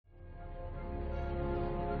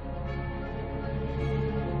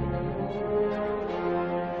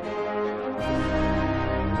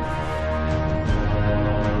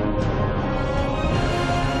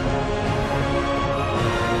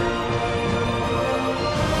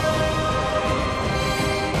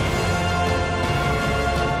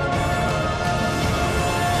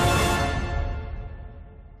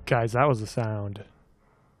Guys, that was the sound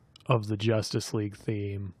of the Justice League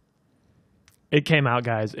theme. It came out,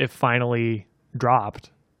 guys. It finally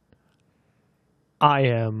dropped. I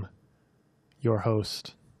am your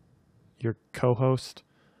host. Your co-host.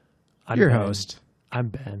 Your host. I'm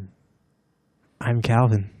Ben. I'm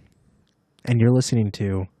Calvin. And you're listening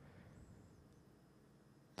to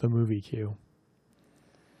The Movie Queue.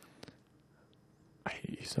 I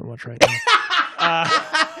hate you so much right now.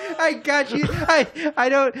 I got you. I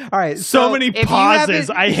don't. All right. So many pauses.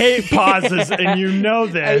 I hate pauses, and you know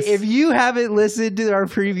this. If you haven't listened to our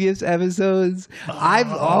previous episodes,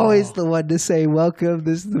 I'm always the one to say, welcome,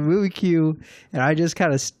 this is the Movie Queue. And I just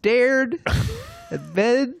kind of stared at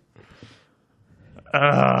Ben. He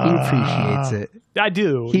appreciates it. I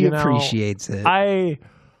do. He appreciates it.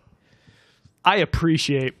 I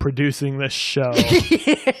appreciate producing this show.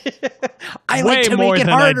 I way like to more make it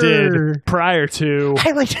than harder. I did prior to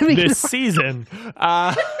I like to make this it season.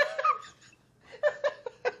 Guys,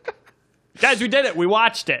 we did it. We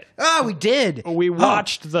watched it. Oh, we did. We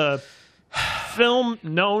watched the film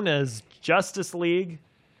known as Justice League.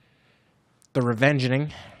 The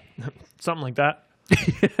Revengeing. Something like that.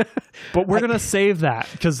 But we're going to save that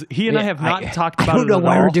because he and I have not talked about it. I don't know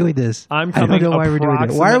why we're doing this. I'm coming I don't know why we're doing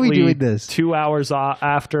it. Why are we doing this? 2 hours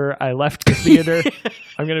after I left the theater,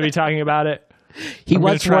 I'm going to be talking about it. He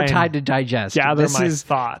wants more time to digest. Gather my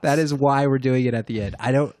thoughts. That is why we're doing it at the end.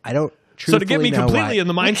 I don't So to get me completely in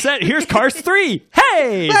the mindset, here's Cars 3.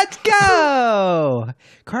 Hey! Let's go!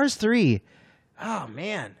 Cars 3. Oh,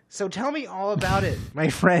 man. So tell me all about it, my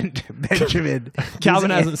friend Benjamin. Calvin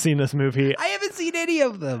hasn't seen this movie. I haven't seen any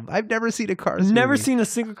of them. I've never seen a Cars movie. Never seen a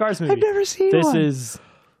single Cars movie. I've never seen one.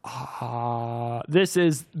 This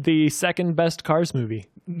is the second best Cars movie.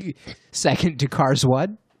 Second to Cars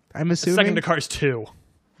 1, I'm assuming? Second to Cars 2.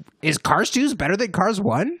 Is Cars 2 better than Cars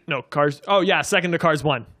 1? No, Cars... Oh, yeah, second to Cars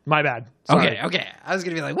 1. My bad. Sorry. Okay. I was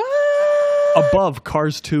going to be like, what? Above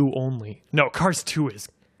Cars 2 only. No, Cars 2 is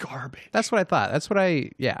garbage. That's what I thought.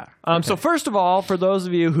 Yeah. So first of all, for those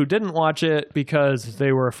of you who didn't watch it because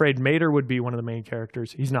they were afraid Mater would be one of the main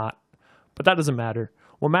characters, he's not. But that doesn't matter.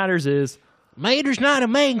 What matters is... Mater's not a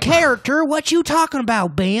main character. What you talking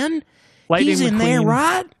about, Ben? He's in there,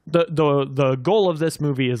 right? The goal of this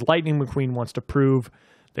movie is Lightning McQueen wants to prove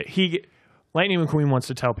that Lightning McQueen wants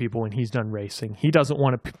to tell people when he's done racing. He doesn't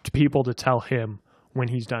want people to tell him when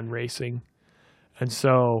he's done racing. And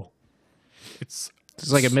so it's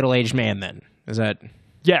like a middle-aged man then. Is that?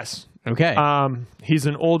 Yes. Okay. He's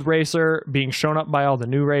an old racer being shown up by all the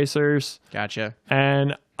new racers. Gotcha.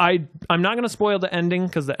 And I'm not going to spoil the ending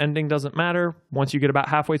because the ending doesn't matter. Once you get about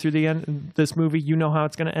halfway through the end this movie, you know how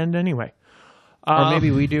it's going to end anyway. Or maybe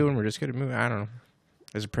we do and we're just going to move. I don't know.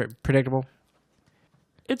 Is it predictable?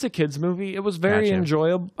 It's a kid's movie. It was very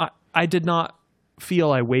enjoyable. I did not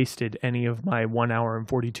feel I wasted any of my 1 hour and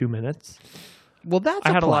 42 minutes. Well, that's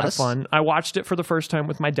I had a lot of fun. I watched it for the first time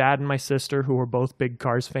with my dad and my sister, who were both big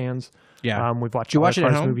Cars fans. Yeah. We've watched Did you watch it at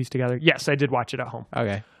Cars home? movies together. Yes, I did watch it at home.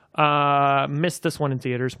 Okay. Missed this one in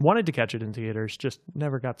theaters. Wanted to catch it in theaters. Just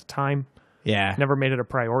never got the time. Yeah. Never made it a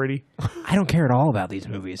priority. I don't care at all about these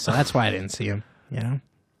movies, so that's why I didn't see them. You know?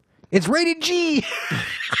 It's rated G!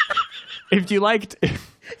 If you liked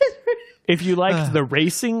the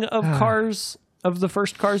racing of Cars, of the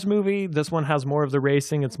first Cars movie, this one has more of the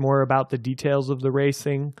racing. It's more about the details of the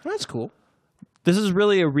racing. That's cool. This is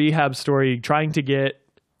really a rehab story trying to get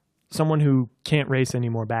someone who can't race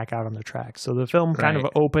anymore back out on the track. So the film kind of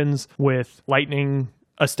opens with Lightning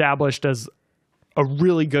established as a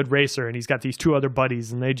really good racer, and he's got these two other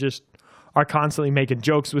buddies, and they just are constantly making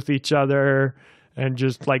jokes with each other, and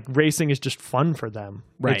just like racing is just fun for them.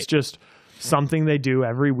 Right. It's just something they do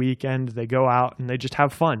every weekend. They go out and they just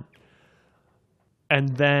have fun.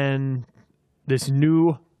 And then this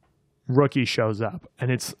new rookie shows up,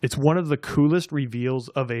 and it's one of the coolest reveals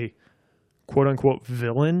of a quote unquote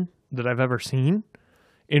villain that I've ever seen,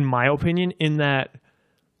 in my opinion, in that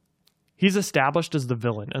he's established as the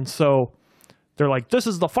villain. And so they're like, this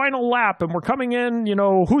is the final lap and we're coming in,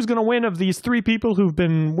 who's going to win of these three people who've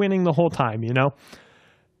been winning the whole time,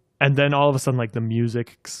 And then all of a sudden, like, the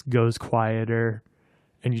music goes quieter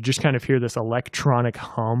and you just kind of hear this electronic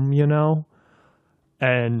hum,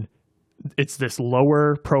 and it's this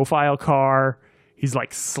lower profile car. He's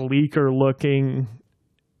like sleeker looking,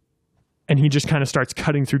 and he just kind of starts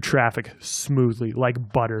cutting through traffic smoothly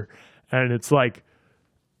like butter. And it's like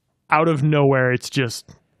out of nowhere, it's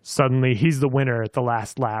just suddenly he's the winner at the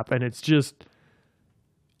last lap. And it's just,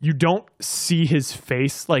 you don't see his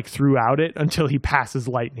face like throughout it until he passes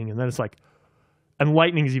Lightning. And then it's like, and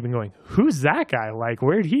Lightning is even going, who's that guy? Like,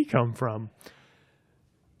 where'd he come from?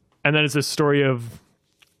 And then it's a story of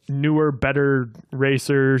newer, better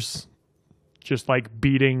racers just like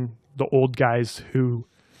beating the old guys who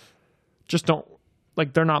just don't,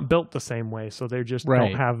 like, they're not built the same way. So they just Right.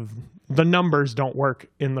 don't have, the numbers don't work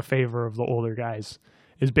in the favor of the older guys,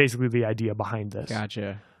 is basically the idea behind this.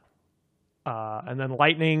 Gotcha. And then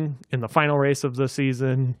Lightning in the final race of the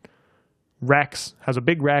season, Rex has a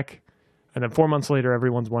big wreck. And then 4 months later,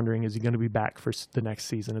 everyone's wondering, is he going to be back for the next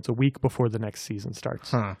season? It's a week before the next season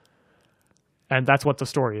starts. Huh. And that's what the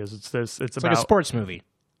story is. It's about Like a sports movie.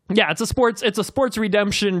 Yeah, it's a sports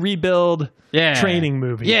redemption, rebuild, training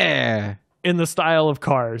movie. Yeah. In the style of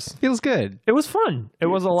Cars. Feels good. It was fun. It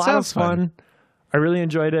was a lot of Sounds fun. fun. I really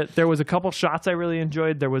enjoyed it. There was a couple shots I really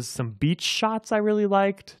enjoyed. There was some beach shots I really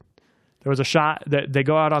liked. There was a shot that they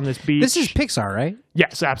go out on this beach. This is Pixar, right?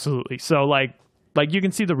 Yes, absolutely. So like you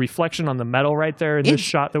can see the reflection on the metal right there in this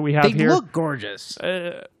shot that we have They here. look gorgeous.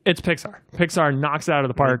 It's Pixar. Pixar knocks it out of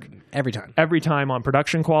the park Every time on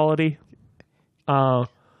production quality.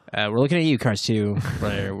 We're looking at you, Cars 2.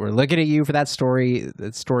 We're looking at you for that story.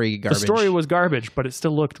 That story garbage. The story was garbage, but it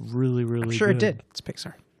still looked really, really I'm sure good. it did. It's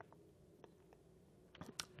Pixar.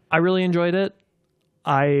 I really enjoyed it.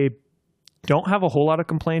 I don't have a whole lot of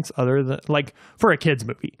complaints other than, like, for a kid's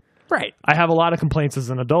movie. Right. I have a lot of complaints as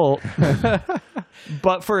an adult.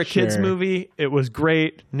 But for a kid's Sure. movie, it was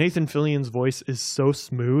great. Nathan Fillion's voice is so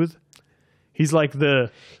smooth. He's like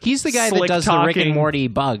He's the guy that does the Rick and slick-talking- Morty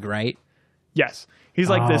bug, right? Yes. He's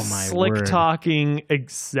like Oh, this my slick word. talking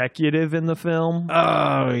executive in the film.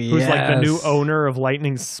 Oh, yeah. Who's like the new owner of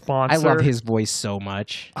Lightning's I sponsor. love his voice so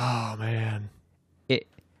much. Oh man.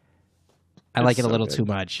 I like it a so little good. too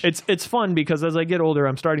much. It's fun because as I get older,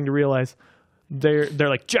 I'm starting to realize they're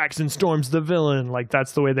like, Jackson Storm's the villain. Like,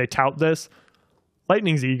 that's the way they tout this.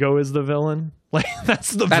 Lightning's ego is the villain. Like,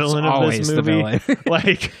 that's the villain of always this the movie. villain.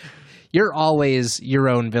 Like, You're always your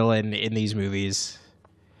own villain in these movies.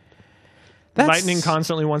 Lightning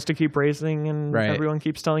constantly wants to keep racing, and Right. everyone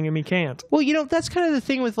keeps telling him he can't. Well, that's kind of the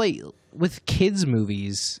thing with kids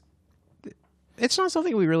movies. It's not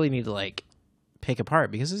something we really need to pick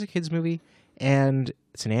apart because it's a kids movie and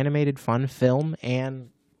it's an animated fun film, and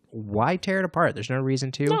why tear it apart? There's no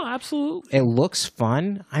reason to. No, absolutely. It looks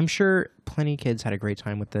fun. I'm sure plenty of kids had a great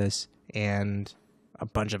time with this, and a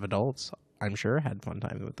bunch of adults, I'm sure, had fun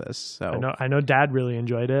time with this. So I know Dad really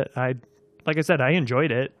enjoyed it. Like I said, I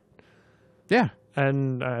enjoyed it, yeah,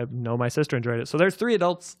 and I know my sister enjoyed it. So there's 3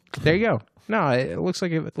 adults. there you go. No, it looks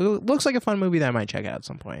like a fun movie that I might check out at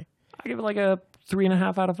some point. I give it like a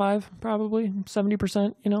 3.5 out of 5, probably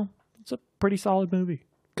 70%. It's a pretty solid movie.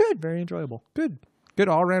 Good. Very enjoyable. Good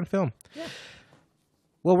all around film. Yeah.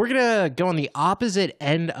 Well, we're gonna go on the opposite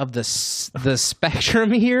end of the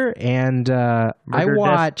spectrum here, and I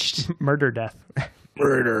watched Murder Death.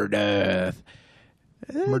 Murder Death.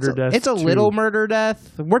 Murder Death. It's a 2. little Murder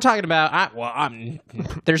Death. We're talking about.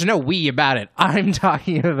 There's no we about it. I'm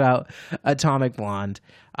talking about Atomic Blonde.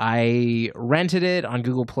 I rented it on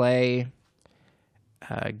Google Play.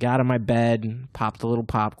 Got on my bed, popped a little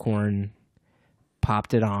popcorn,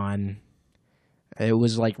 popped it on. It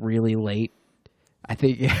was really late. I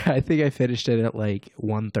think I finished it at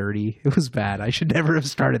 1:30. It was bad. I should never have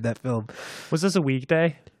started that film. Was this a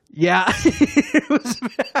weekday? Yeah, it was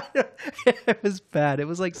bad. It was bad. It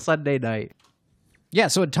was Sunday night. Yeah,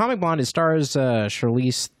 so Atomic Blonde, it stars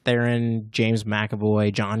Charlize Theron, James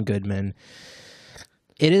McAvoy, John Goodman.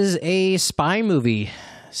 It is a spy movie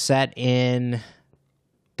set in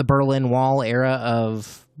the Berlin Wall era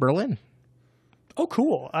of Berlin. Oh,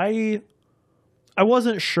 cool. I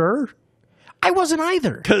wasn't sure. I wasn't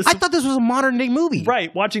either. I thought this was a modern day movie.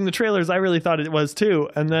 Right. Watching the trailers, I really thought it was too.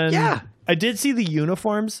 And then Yeah. I did see the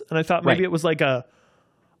uniforms, and I thought maybe Right. it was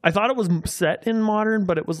I thought it was set in modern,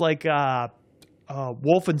 but it was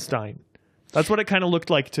Wolfenstein. That's what it kind of looked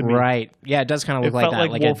like to me. Right. Yeah, it does kind of look It like felt that.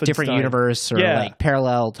 like Like a different Wolfenstein. universe or Yeah.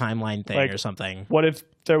 parallel timeline thing Like- or something. What if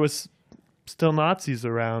there was still Nazis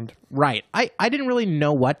around? Right. I didn't really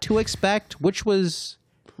know what to expect, which was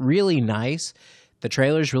really nice. The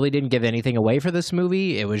trailers really didn't give anything away for this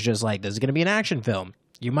movie. It was just this is going to be an action film.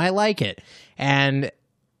 You might like it. And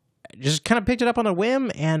just kind of picked it up on a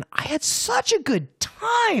whim, and I had such a good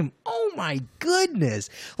time. Oh my goodness.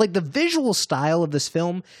 The visual style of this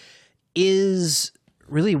film is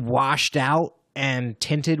really washed out and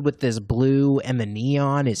tinted with this blue, and the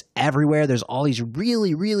neon is everywhere. There's all these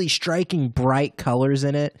really, really striking bright colors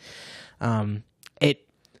in it.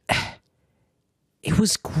 It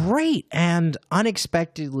was great and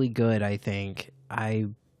unexpectedly good, I think.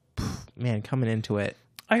 Coming into it.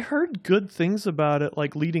 I heard good things about it,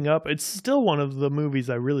 leading up. It's still one of the movies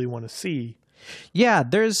I really want to see. Yeah,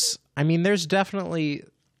 there's a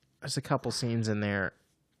couple scenes in there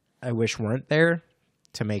I wish weren't there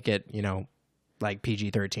to make it, like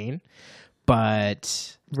PG-13.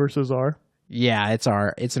 But Versus R. yeah, it's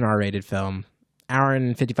an R-rated film. Hour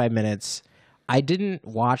and 55 minutes. I didn't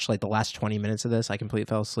watch like the last 20 minutes of this. I completely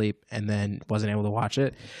fell asleep and then wasn't able to watch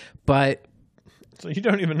it. But So you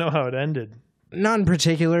don't even know how it ended. not in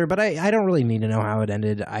particular, but I don't really need to know how it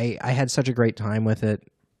ended. I had such a great time with it.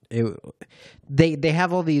 They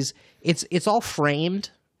have all these. It's all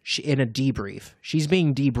framed in a debrief. She's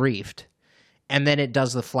being debriefed, and then it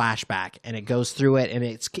does the flashback, and it goes through it, and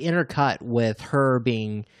it's intercut with her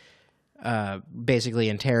being basically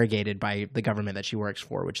interrogated by the government that she works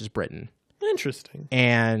for, which is Britain. Interesting.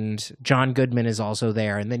 And John Goodman is also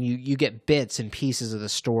there, and then you get bits and pieces of the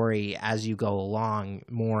story as you go along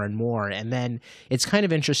more and more, and then it's kind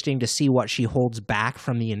of interesting to see what she holds back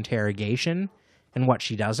from the interrogation and what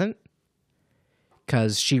she doesn't,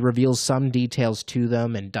 because she reveals some details to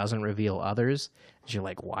them and doesn't reveal others. And you're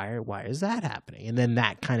like, why is that happening? And then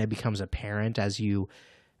that kind of becomes apparent as you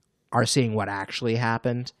are seeing what actually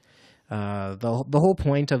happened. The whole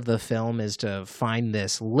point of the film is to find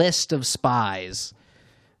this list of spies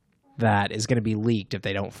that is going to be leaked if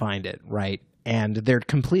they don't find it, right? And they're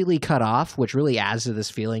completely cut off, which really adds to this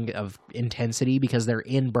feeling of intensity because they're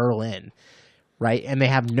in Berlin, right? And they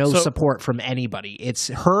have no support from anybody. It's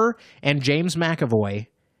her and James McAvoy,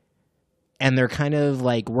 and they're kind of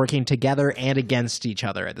like working together and against each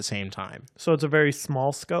other at the same time. So it's a very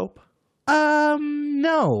small scope?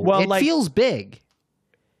 No. Well, it feels big.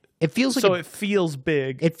 It feels like it feels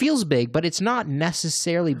big. It feels big, but it's not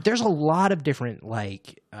necessarily. There's a lot of different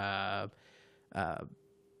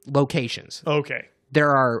locations. Okay.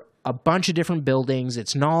 There are a bunch of different buildings.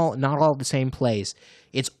 It's not all the same place.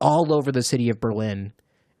 It's all over the city of Berlin,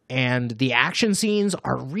 and the action scenes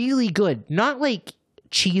are really good. Not like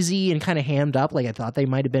cheesy and kind of hammed up like I thought they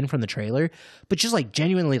might have been from the trailer, but just like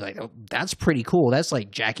genuinely like, oh, that's pretty cool. That's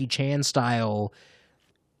like Jackie Chan style.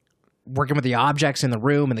 Working with the objects in the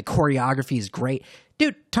room, and the choreography is great.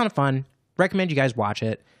 Dude, ton of fun. Recommend you guys watch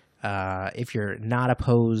it. If you're not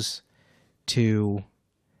opposed to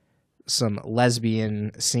some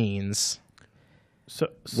lesbian scenes,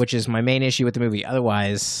 which is my main issue with the movie.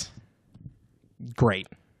 Otherwise, great.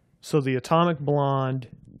 So the Atomic Blonde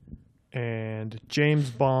and James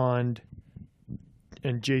Bond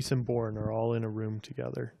and Jason Bourne are all in a room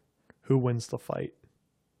together. Who wins the fight?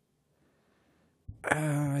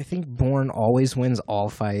 I think Bourne always wins all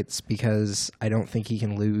fights because I don't think he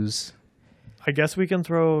can lose. I guess we can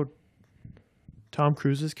throw Tom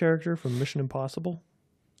Cruise's character from Mission Impossible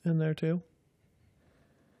in there too.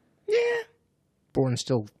 Yeah. Bourne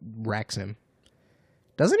still wrecks him.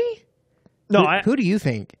 Doesn't he? No, who do you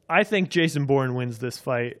think? I think Jason Bourne wins this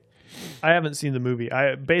fight. I haven't seen the movie.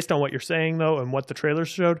 Based on what you're saying, though, and what the trailer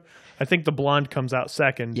showed, I think the blonde comes out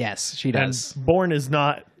second. Yes, she does. And Bourne is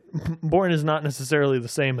not necessarily the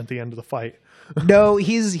same at the end of the fight. No,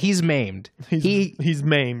 he's maimed. He's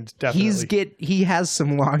maimed, definitely. He has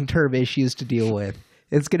some long-term issues to deal with.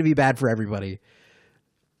 It's going to be bad for everybody.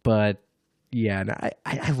 But yeah, no,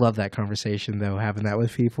 I love that conversation though, having that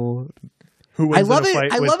with people. Who wins I love in a it.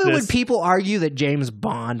 fight I with love it this? when people argue that James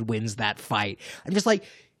Bond wins that fight. I'm just like,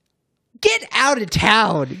 get out of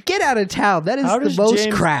town. Get out of town. That is How the does most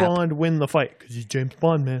James crap. Bond win the fight? Because he's James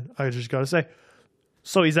Bond, man. I just gotta say.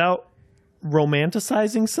 So he's out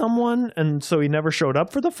romanticizing someone, and so he never showed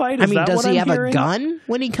up for the fight? Is that does what he I'm have hearing? a gun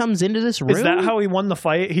when he comes into this room? Is that how he won the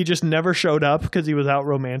fight? He just never showed up because he was out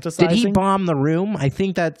romanticizing? Did he bomb the room? I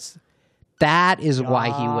think that is why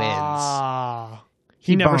he wins. Ah.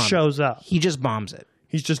 He never bombed. shows up. He just bombs it.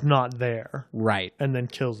 He's just not there. Right. And then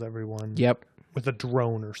kills everyone. Yep. With a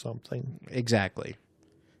drone or something. Exactly.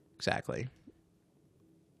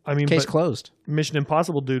 I mean, Case but closed. Mission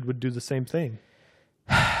Impossible dude would do the same thing.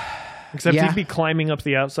 Except Yeah. he'd be climbing up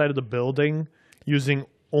the outside of the building using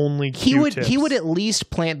only He Q-tips. would at least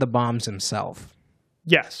plant the bombs himself.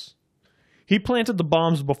 Yes. He planted the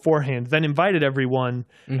bombs beforehand, then invited everyone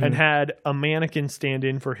and had a mannequin stand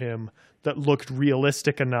in for him that looked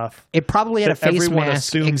realistic enough. It probably had a that face everyone mask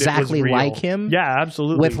assumed it was exactly real. like him. Yeah,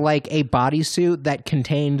 absolutely. With like a bodysuit that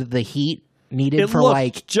contained the heat needed it for looked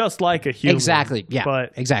like just like a human. exactly. Yeah,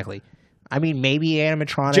 but exactly. I mean, maybe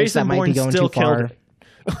animatronics Jason that might Bourne be going still too far. killed it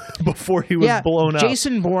before he was blown up.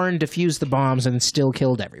 Jason Bourne defused the bombs and still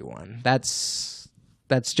killed everyone. That's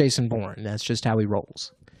Jason Bourne. That's just how he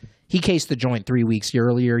rolls. He cased the joint 3 weeks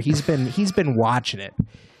earlier. He's been watching it.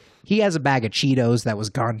 He has a bag of Cheetos that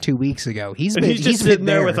was gone 2 weeks ago. He's just sitting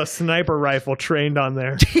there with a sniper rifle trained on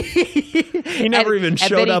there. He never even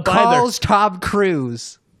showed up either. And then he calls either. Tom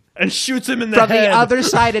Cruise And shoots him in the from head. the other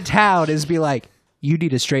side of town and be like, You need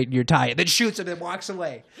to straighten your tie. And then shoots him and walks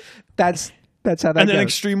away. That's how that And then goes.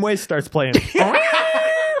 Extreme Waste starts playing.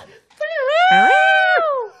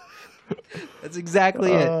 That's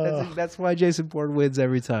exactly it. That's why Jason Bourne wins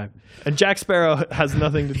every time. And Jack Sparrow has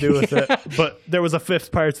nothing to do with it. But there was a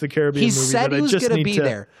fifth Pirates of the Caribbean He movie said that he was I just going to need be to.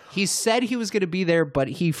 there. He said he was going to be there, but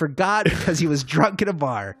he forgot because he was drunk at a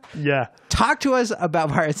bar. Yeah. Talk to us about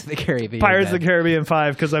Pirates of the Caribbean. Pirates Ben. of the Caribbean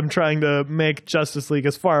 5, because I'm trying to make Justice League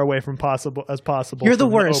as far away from possible as possible. You're the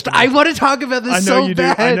from worst. opening. I want to talk about this I know so you do.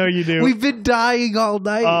 bad. I know you do. We've been dying all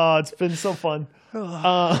night. Oh, it's been so fun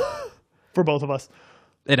for both of us.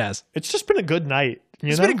 It has. It's just been a good night.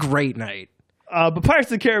 It's been a great night. But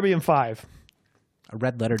Pirates of the Caribbean 5. A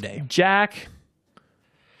red letter day. Jack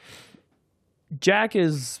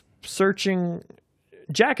is searching.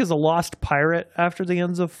 Jack is a lost pirate after the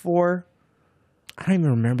ends of 4. I don't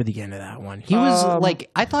even remember the end of that one. He was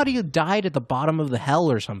I thought he had died at the bottom of the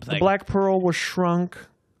hell or something. Black Pearl was shrunk.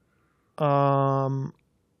 And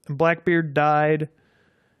Blackbeard died.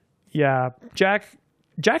 Yeah,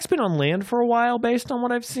 Jack's been on land for a while based on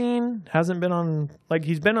what I've seen. Hasn't been on,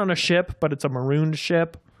 he's been on a ship, but it's a marooned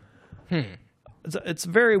ship. It's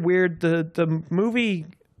very weird. The movie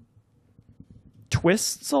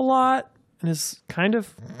twists a lot and is kind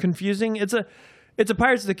of confusing. It's a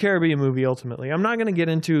Pirates of the Caribbean movie ultimately. I'm not going to get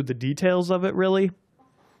into the details of it really,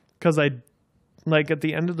 because at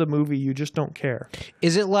the end of the movie you just don't care.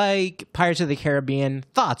 Is it like Pirates of the Caribbean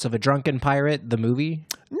Thoughts of a Drunken Pirate, the movie?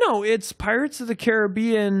 No, it's Pirates of the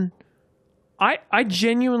Caribbean. I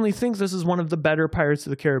genuinely think this is one of the better Pirates of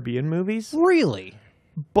the Caribbean movies. Really?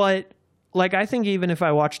 But I think even if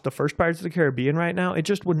I watched the first Pirates of the Caribbean right now, it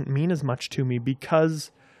just wouldn't mean as much to me because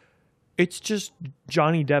it's just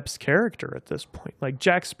Johnny Depp's character at this point.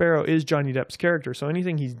 Jack Sparrow is Johnny Depp's character, so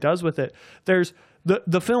anything he does with it, there's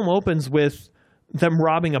the film opens with them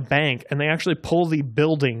robbing a bank, and they actually pull the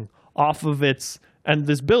building off of its, and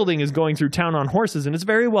this building is going through town on horses, and it's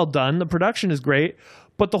very well done. The production is great,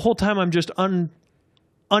 but the whole time I'm just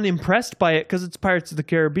unimpressed by it because it's Pirates of the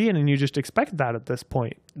Caribbean, and you just expect that at this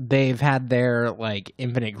point. They've had their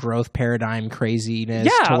infinite growth paradigm craziness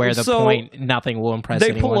Yeah, to where the so point nothing will impress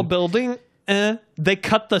They anyone. pull a building, they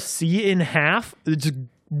cut the sea in half. It's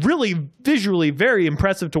really visually very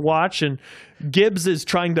impressive to watch, and Gibbs is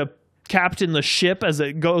trying to captain the ship as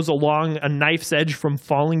it goes along a knife's edge from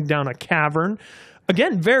falling down a cavern.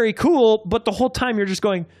 Again, very cool, but the whole time you're just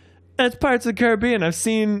going, it's Pirates of the Caribbean. I've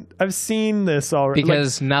seen this already.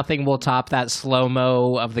 Because nothing will top that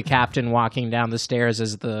slow-mo of the captain walking down the stairs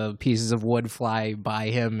as the pieces of wood fly by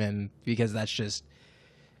him, and because that's just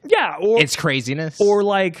it's craziness. Or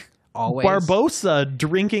always. Barbossa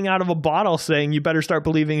drinking out of a bottle saying, you better start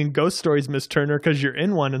believing in ghost stories, Miss Turner, because you're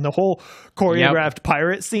in one. And the whole choreographed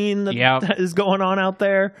pirate scene that is going on out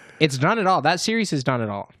there. It's done it all. That series is done it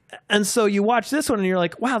all. And so you watch this one and you're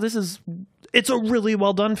like, wow, it's a really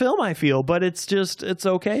well done film, I feel, but it's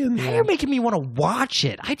okay. Now you're making me want to watch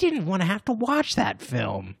it. I didn't want to have to watch that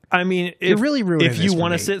film. I mean, You're really ruining if you this for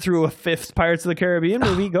want to me. sit through a fifth Pirates of the Caribbean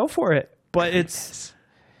movie, go for it. But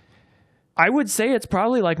I would say it's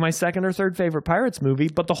probably my second or third favorite Pirates movie,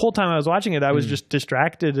 but the whole time I was watching it, I was just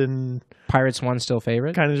distracted and Pirates 1 still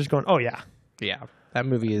favorite? kind of just going, oh yeah. Yeah. That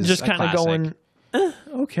movie is Just a kind of classic. going,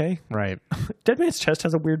 okay. Right. Dead Man's Chest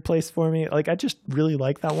has a weird place for me. I just really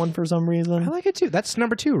like that one for some reason. I like it too. That's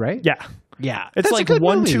number 2, right? Yeah. Yeah. It's That's a good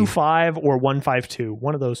 125 or 152,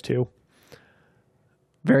 one of those two.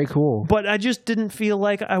 Very cool. But I just didn't feel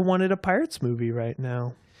like I wanted a Pirates movie right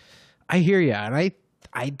now. I hear you, and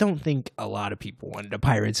I don't think a lot of people wanted a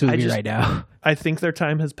Pirates movie right now. I think their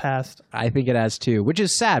time has passed. I think it has too, which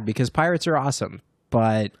is sad because pirates are awesome,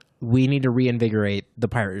 but we need to reinvigorate the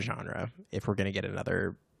pirate genre if we're going to get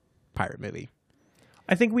another pirate movie.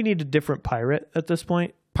 I think we need a different pirate at this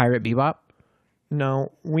point. Pirate Bebop?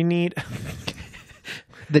 No, we need...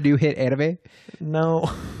 The new hit anime?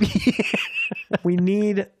 No. We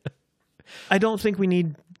need... I don't think we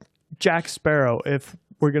need Jack Sparrow if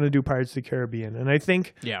we're going to do Pirates of the Caribbean. And I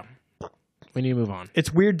think... Yeah. We need to move on.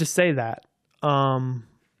 It's weird to say that.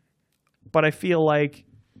 But I feel like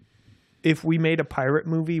if we made a pirate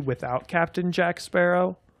movie without Captain Jack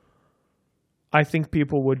Sparrow, I think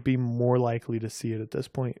people would be more likely to see it at this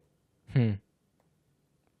point.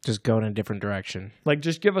 Just go in a different direction.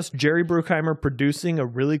 Just give us Jerry Bruckheimer producing a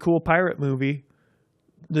really cool pirate movie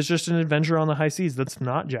that's just an adventure on the high seas that's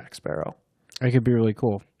not Jack Sparrow. It could be really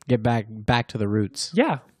cool. Get back to the roots.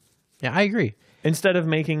 Yeah. Yeah, I agree. Instead of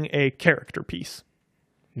making a character piece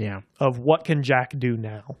Yeah. of what can Jack do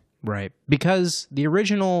now. Right. Because the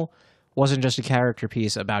original wasn't just a character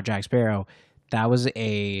piece about Jack Sparrow. That was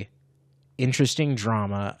a interesting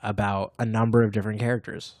drama about a number of different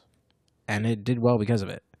characters. And it did well because of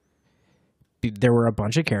it. There were a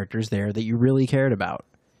bunch of characters there that you really cared about.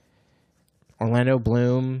 Orlando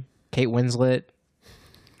Bloom, Kate Winslet,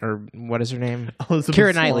 or what is her name?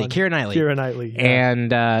 Keira Knightley. Keira Knightley. Yeah.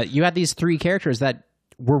 And you had these three characters that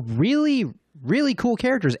were really, really cool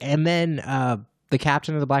characters. And then the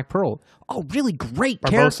captain of the Black Pearl. Oh, really great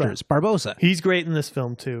characters. Barbossa. He's great in this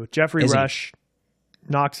film, too. Jeffrey Rush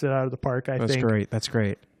knocks it out of the park, I think. That's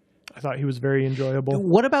great. I thought he was very enjoyable.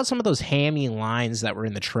 What about some of those hammy lines that were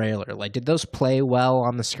in the trailer? Like, did those play well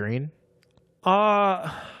on the screen? You're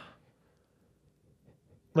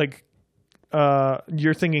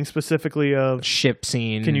thinking specifically of ship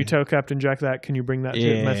scene. Can you tell Captain Jack that? Can you bring that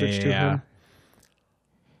message to him?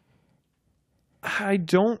 I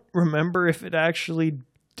don't remember if it actually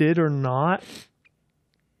did or not.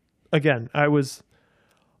 Again,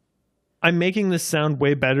 I'm making this sound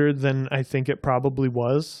way better than I think it probably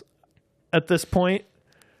was at this point.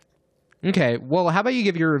 Okay, well, how about you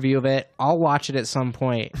give your review of it? I'll watch it at some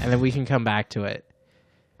point, and then we can come back to it.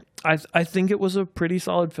 I think it was a pretty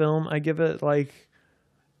solid film. I give it like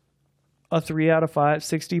a 3 out of 5,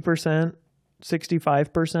 60%,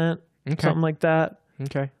 65%, something like that.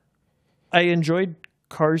 Okay. I enjoyed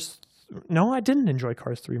Cars. No, I didn't enjoy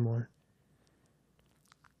Cars 3 more.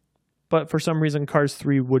 But for some reason, Cars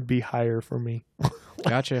 3 would be higher for me.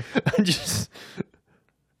 Gotcha. Just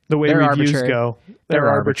the way reviews go. They're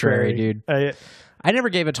arbitrary, dude. I never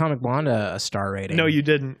gave Atomic Blonde a star rating. No, you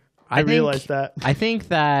didn't. I realized that. I think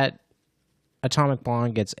that Atomic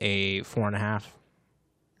Blonde gets a 4.5.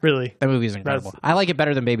 Really? That movie is incredible. I like it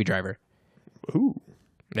better than Baby Driver. Ooh.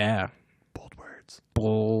 Yeah. Bold words.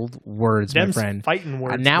 Bold words, my friend. Fighting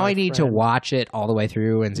words. Now I need to watch it all the way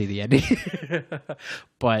through and see the ending.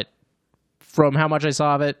 But from how much I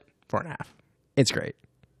saw of it, 4.5. It's great.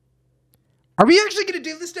 Are we actually going to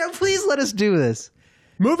do this now? Please let us do this.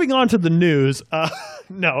 Moving on to the news.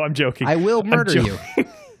 No, I'm joking. I will murder you.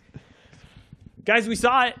 Guys, we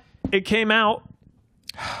saw it. It came out.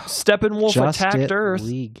 Steppenwolf attacked Earth.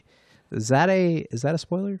 League. Is that a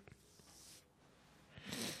spoiler?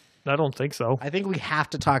 I don't think so. I think we have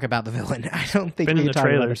to talk about the villain. I don't think Been we in the can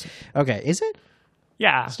trailers. Talk about it. Okay, is it?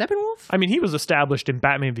 Yeah. Steppenwolf? I mean, he was established in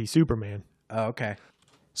Batman v Superman. Oh, okay.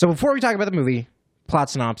 So before we talk about the movie, plot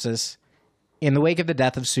synopsis. In the wake of the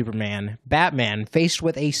death of Superman, Batman, faced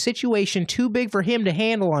with a situation too big for him to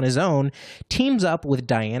handle on his own, teams up with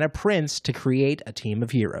Diana Prince to create a team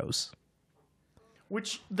of heroes.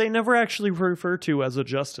 Which they never actually refer to as a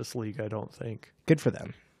Justice League, I don't think. Good for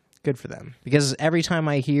them. Good for them. Because every time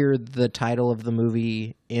I hear the title of the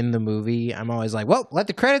movie in the movie, I'm always like, well, let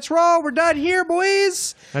the credits roll. We're done here,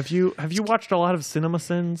 boys. Have you watched a lot of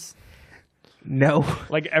CinemaSins? No.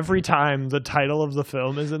 Like every time the title of the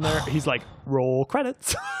film is in there, he's like, roll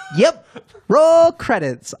credits. Yep. Roll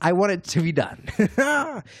credits. I want it to be done.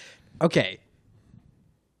 Okay.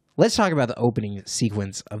 Let's talk about the opening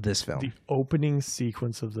sequence of this film. The opening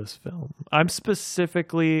sequence of this film. I'm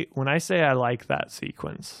specifically, when I say I like that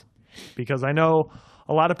sequence, because I know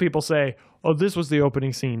a lot of people say, oh, this was the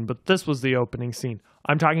opening scene, but this was the opening scene.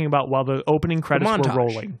 I'm talking about while the opening credits were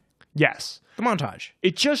rolling. Yes. The montage.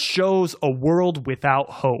 It just shows a world without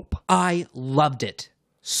hope. I loved it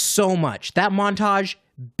so much. That montage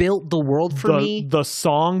built the world for me. The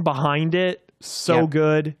song behind it, so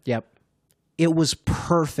good. Yep. It was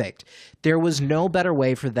perfect. There was no better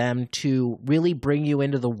way for them to really bring you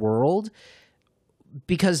into the world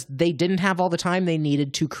because they didn't have all the time they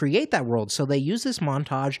needed to create that world. So they used this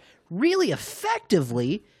montage really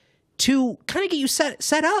effectively to kind of get you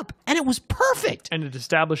set up, and it was perfect. And it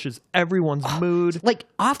establishes everyone's mood. Like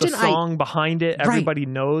often, the song behind it, Everybody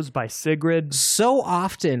Knows by Sigrid. So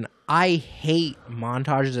often, I hate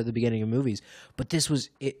montages at the beginning of movies, but this was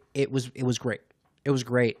it. It was great. It was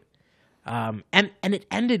great, and it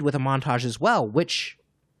ended with a montage as well, which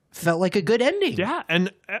felt like a good ending. Yeah,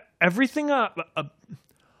 and everything about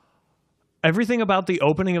the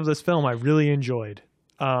opening of this film, I really enjoyed.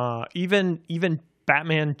 Even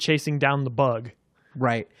Batman chasing down the bug.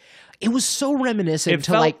 Right. It was so reminiscent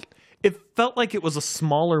it felt like it was a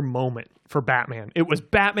smaller moment for Batman. It was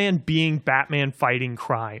Batman being Batman fighting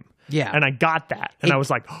crime. Yeah. And I got that. And I was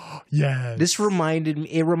like, oh, yes. This reminded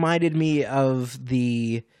me of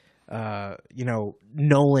the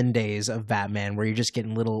Nolan days of Batman, where you're just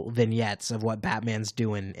getting little vignettes of what Batman's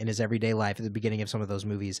doing in his everyday life at the beginning of some of those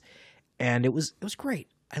movies. And it was great.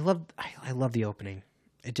 I love the opening.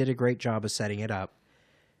 It did a great job of setting it up.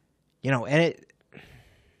 And it...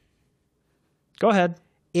 Go ahead.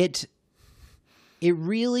 It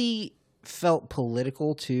really felt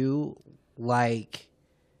political, too. Like,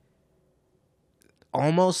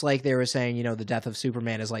 almost like they were saying, you know, the death of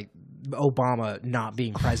Superman is like Obama not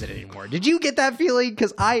being president anymore. Did you get that feeling?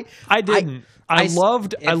 Because I didn't. I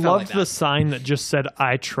loved like the sign that just said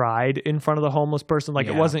 "I tried" in front of the homeless person. Like,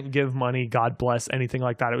 it wasn't "give money, God bless," anything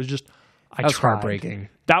like that. It was just I was tried. heartbreaking.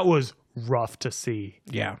 That was rough to see.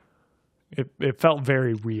 Yeah. It felt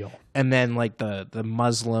very real. And then like the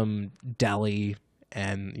Muslim deli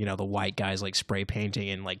and, you know, the white guys like spray painting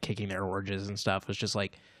and like kicking their oranges and stuff was just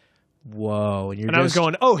like, whoa. And I was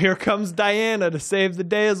going, oh, here comes Diana to save the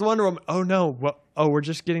day as Wonder Woman. Oh no. Well, we're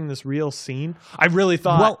just getting this real scene. I really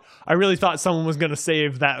thought someone was going to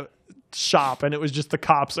save that shop, and it was just the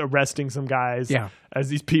cops arresting some guys as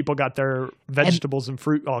these people got their vegetables and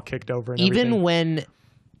fruit all kicked over. And even everything. When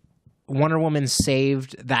Wonder Woman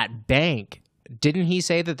saved that bank, didn't he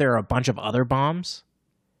say that there are a bunch of other bombs?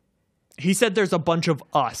 He said there's a bunch of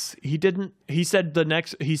us. He didn't. He said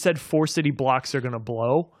he said 4 city blocks are going to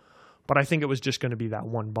blow, but I think it was just going to be that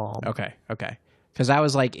one bomb. Okay. Because I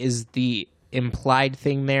was like, is the implied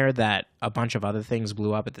thing there that a bunch of other things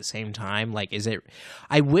blew up at the same time? Like, is it?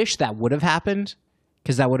 I wish that would have happened,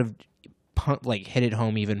 because that would have like hit it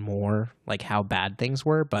home even more, like how bad things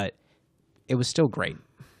were. But it was still great.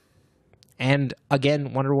 And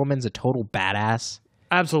again, Wonder Woman's a total badass.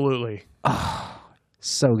 Absolutely. Oh,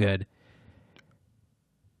 so good.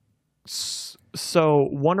 So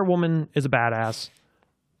Wonder Woman is a badass.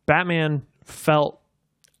 Batman felt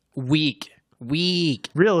weak.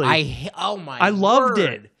 Really? I loved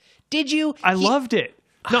it. Did you? I loved it.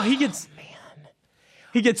 No, he gets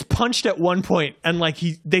he gets punched at one point, and like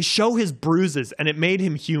they show his bruises, and it made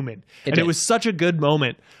him human. It was such a good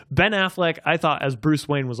moment. Ben Affleck, I thought, as Bruce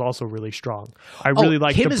Wayne was also really strong. I really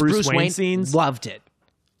liked the Bruce Wayne scenes. Loved it.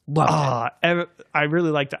 I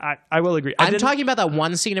really liked it. I will agree. I'm talking about that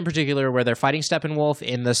one scene in particular where they're fighting Steppenwolf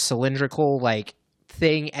in the cylindrical like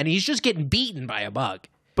thing, and he's just getting beaten by a bug.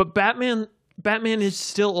 But Batman is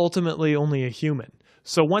still ultimately only a human.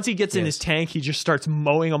 So once he gets in his tank, he just starts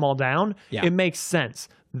mowing them all down. Yeah. It makes sense.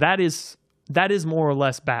 That is more or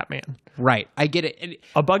less Batman. Right. I get it.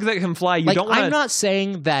 A bug that can fly. You don't want. I'm not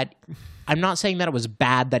saying that it was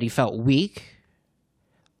bad that he felt weak.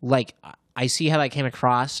 Like, I see how that came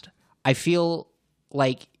across. I feel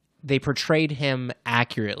like they portrayed him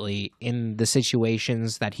accurately in the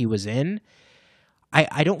situations that he was in.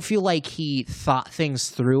 I don't feel like he thought things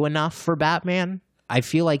through enough for Batman. I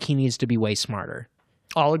feel like he needs to be way smarter.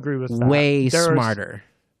 I'll agree with that. Way smarter.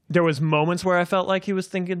 There was moments where I felt like he was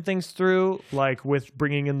thinking things through, like with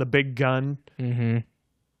bringing in the big gun. Mm-hmm.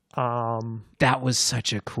 That was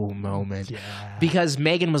such a cool moment. Yeah. Because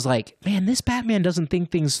Megan was like, man, this Batman doesn't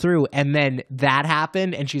think things through. And then that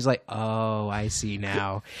happened, and she's like, oh, I see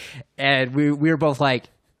now. And we were both like,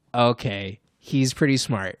 okay, he's pretty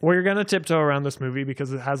smart. We're going to tiptoe around this movie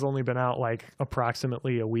because it has only been out like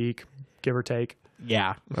approximately a week, give or take.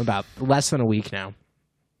 Yeah, about less than a week now.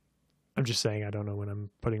 I'm just saying, I don't know when I'm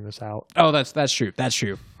putting this out. Oh, that's true. That's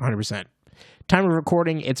true. 100%. Time of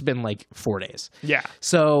recording, it's been like 4 days. Yeah.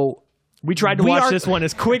 So we tried to watch this one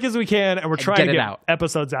as quick as we can, and we're trying to get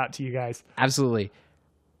episodes out to you guys. Absolutely.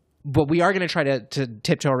 But we are going to try to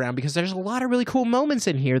tiptoe around because there's a lot of really cool moments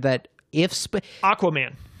in here that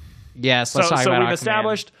Aquaman. Yes, let's talk about Aquaman. So we've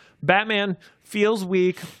established Batman feels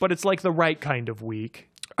weak, but it's like the right kind of weak.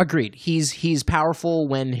 Agreed. He's powerful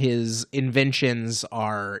when his inventions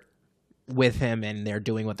are with him and they're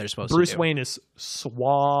doing what they're supposed to do. Bruce Wayne is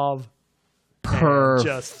suave. Perfect.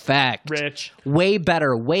 Just rich. Way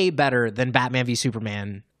better than Batman v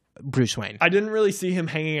Superman Bruce Wayne. I didn't really see him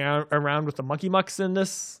hanging around with the Mucky Mucks in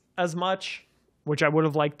this as much, which I would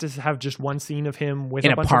have liked to have just one scene of him with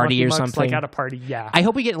in a bunch party of or something. Like at a party, yeah. I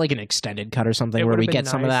hope we get like an extended cut or something where we get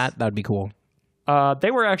some of that. That would be cool.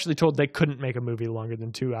 They were actually told they couldn't make a movie longer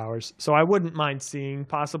than 2 hours, so I wouldn't mind seeing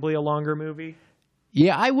possibly a longer movie.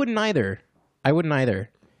 Yeah, I wouldn't either. I would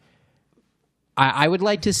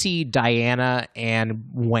like to see Diana and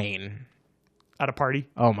Wayne at a party.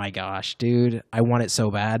 Oh my gosh, dude. I want it so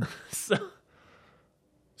bad. So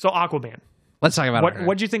Aquaman. Let's talk about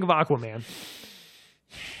What did you think of Aquaman?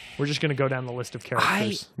 We're just going to go down the list of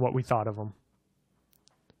characters, what we thought of them.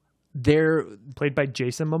 They're played by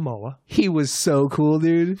Jason Momoa. He was so cool,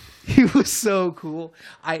 dude. He was so cool.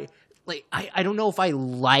 I don't know if I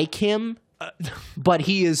like him, but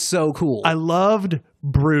he is so cool. I loved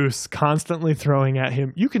Bruce constantly throwing at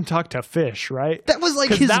him, you can talk to fish, right? That was like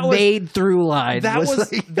his main through line.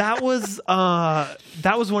 That was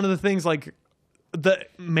one of the things like that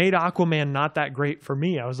made Aquaman not that great for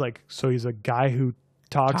me. I was like, so he's a guy who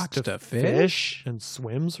talks to fish and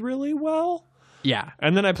swims really well? Yeah.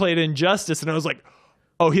 And then I played Injustice and I was like,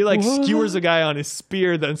 Oh, he like skewers a guy on his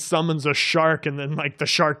spear, then summons a shark, and then like the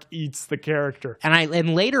shark eats the character.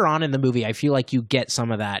 And later on in the movie, I feel like you get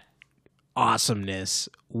some of that awesomeness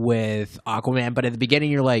with Aquaman, but at the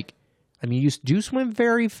beginning you're like, I mean, you do swim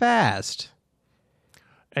very fast.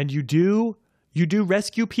 And you do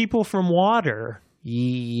rescue people from water.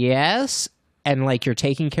 Yes. And like you're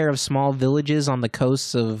taking care of small villages on the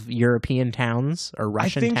coasts of European towns or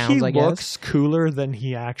Russian towns, I guess. He looks cooler than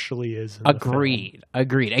he actually is. Agreed.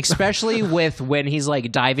 Especially with when he's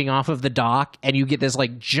like diving off of the dock and you get this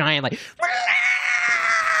like giant like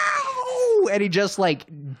and he just like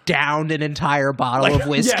downed an entire bottle of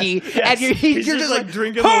whiskey. Yes. And He's just like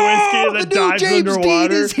drinking the whiskey and then dives James underwater.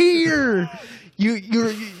 Dean is here.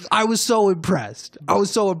 I was so impressed.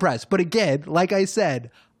 But again, like I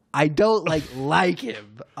said, I don't like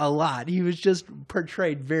him a lot. He was just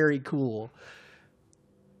portrayed very cool.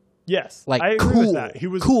 Yes, like I agree cool. with that. He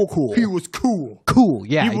was cool. He was cool. Cool.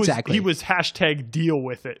 Yeah, exactly. He was hashtag deal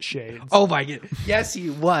with it shades. Oh my god. Yes, he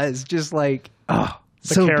was. Just like the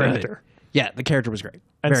so character. Good. Yeah, the character was great.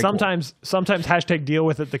 And very sometimes hashtag deal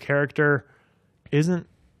with it. The character isn't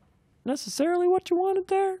necessarily what you wanted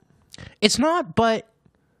there. It's not, but.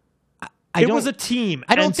 It was a team.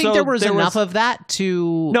 I don't think there was enough of that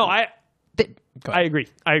to. No, I agree.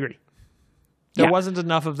 There wasn't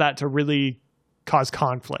enough of that to really cause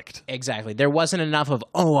conflict. Exactly. There wasn't enough of,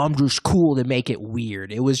 oh, I'm just cool to make it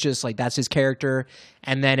weird. It was just like, that's his character.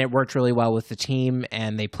 And then it worked really well with the team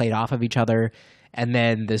and they played off of each other. And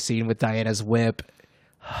then the scene with Diana's whip.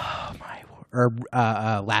 Oh,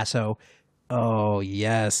 lasso. Oh,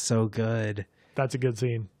 yes. So good. That's a good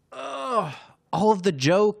scene. Oh, all of the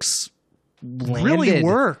jokes. Really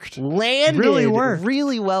worked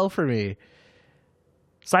really well for me.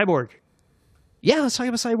 Cyborg. Yeah, let's talk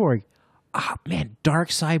about Cyborg. Ah, man, Dark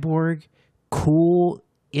Cyborg, cool,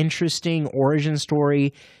 interesting origin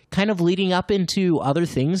story, kind of leading up into other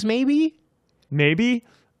things. Maybe.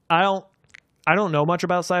 I don't know much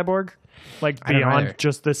about Cyborg, like beyond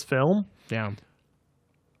just this film. Yeah.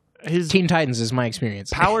 His Teen Titans is my experience.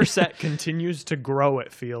 Power set continues to grow.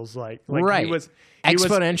 It feels like right.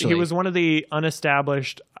 Exponentially. He was one of the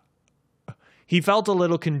unestablished. He felt a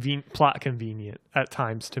little plot convenient at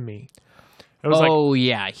times to me. It was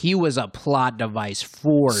yeah, he was a plot device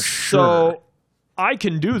for sure. So I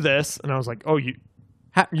can do this, and I was like, how do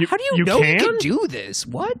you know can? You can do this?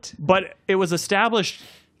 What? But it was established.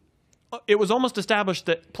 It was almost established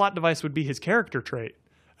that plot device would be his character trait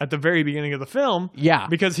at the very beginning of the film. Yeah,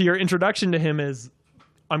 because your introduction to him is,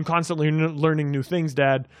 I'm constantly learning new things,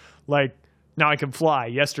 Dad. Like, now I can fly.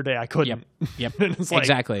 Yesterday I couldn't. Yep. And it's like,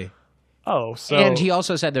 exactly. Oh, so. And he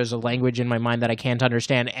also said there's a language in my mind that I can't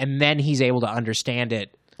understand, and then he's able to understand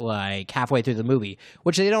it like halfway through the movie,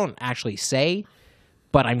 which they don't actually say,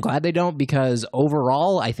 but I'm glad they don't, because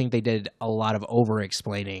overall I think they did a lot of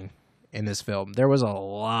over-explaining in this film. There was a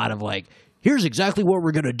lot of like, here's exactly what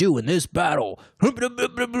we're going to do in this battle. And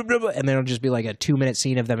then it'll just be like a 2-minute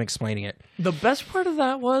scene of them explaining it. The best part of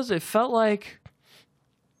that was it felt like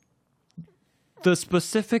the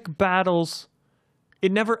specific battles,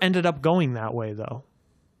 it never ended up going that way, though.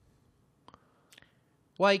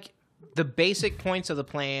 Like, the basic points of the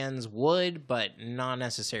plans would, but not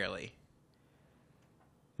necessarily.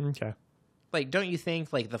 Okay. Like, don't you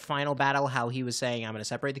think, like, the final battle, how he was saying, I'm going to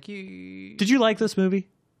separate the cube. Did you like this movie?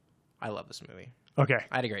 I love this movie. Okay.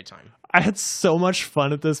 I had a great time. I had so much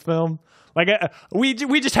fun at this film. Like, we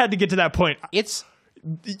just had to get to that point. It's...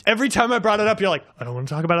 Every time I brought it up, you're like, I don't want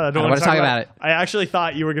to talk about it. I don't want to talk about it. I actually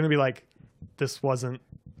thought you were going to be like, this wasn't...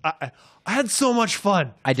 I had so much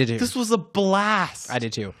fun. I did too. This was a blast. I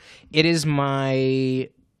did too. It is I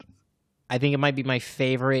think it might be my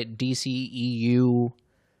favorite DCEU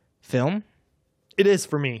film. It is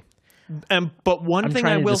for me. But one thing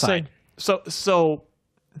I will say... So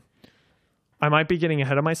I might be getting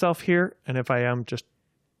ahead of myself here, and if I am, just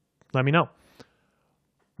let me know.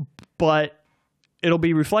 But it'll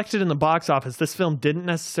be reflected in the box office. This film didn't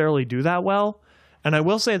necessarily do that well. And I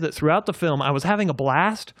will say that throughout the film, I was having a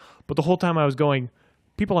blast, but the whole time I was going,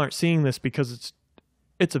 people aren't seeing this because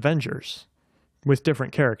it's Avengers with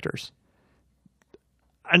different characters.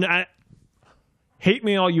 And hate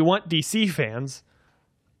me all you want, DC fans.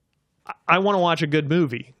 I want to watch a good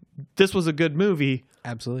movie. This was a good movie.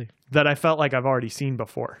 Absolutely. That I felt like I've already seen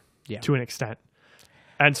before, to an extent.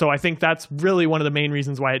 And so I think that's really one of the main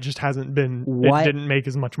reasons why it just hasn't been, it didn't make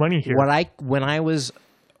as much money here. When I was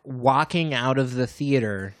walking out of the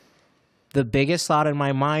theater, the biggest thought in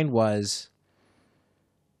my mind was,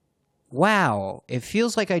 wow, it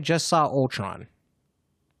feels like I just saw Ultron.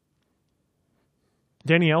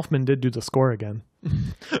 Danny Elfman did do the score again.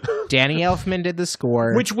 Danny Elfman did the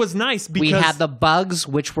score. which was nice because we had the bugs,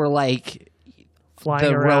 which were like flying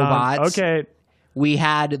the around. robots. Okay. We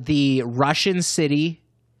had the Russian city.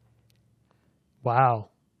 Wow.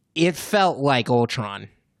 It felt like Ultron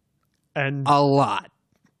And a lot.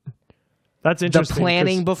 that's The interesting.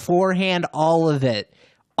 planning beforehand, all of it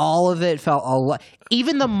felt a lot.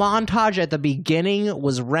 Even the montage at the beginning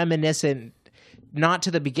was reminiscent, not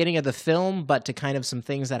to the beginning of the film, but to kind of some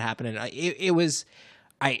things that happened. And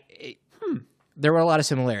there were a lot of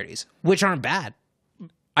similarities, which aren't bad.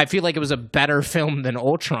 I feel like it was a better film than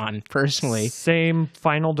Ultron, personally. Same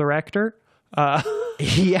final director.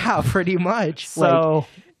 Yeah, pretty much. So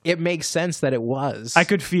it makes sense that it was. I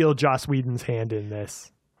could feel Joss Whedon's hand in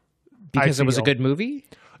this. because it was a feel. good movie?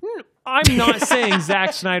 I'm not saying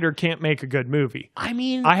Zack Snyder can't make a good movie. I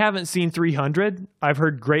mean, I haven't seen 300. I've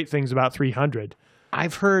heard great things about 300.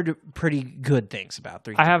 I've heard pretty good things about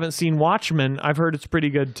 3. I haven't seen Watchmen. I've heard it's pretty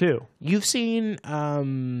good too. You've seen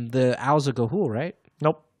the Owls of Ga'Hoole, right?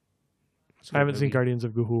 Nope. It's a good I haven't seen movie. Guardians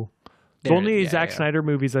of Ga'Hoole. The They're- only yeah, Zack yeah. Snyder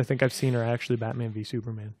movies I think I've seen are actually Batman v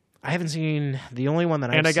Superman. I haven't seen the only one that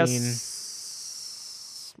I've And I seen.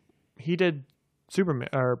 guess he did Superman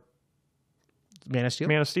or Man of Steel.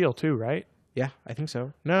 Man of Steel too, right? Yeah, I think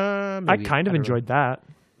so. No, I maybe. kind of don't know. enjoyed that.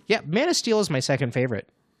 Yeah, Man of Steel is my second favorite.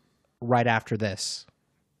 Right after this.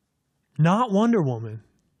 Not Wonder Woman.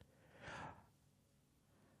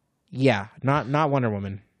 Yeah, not Wonder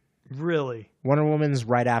Woman. Really Wonder Woman's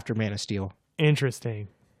right after Man of Steel. interesting.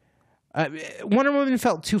 Wonder Woman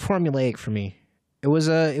felt too formulaic for me. It was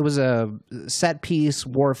a set piece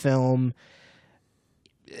war film.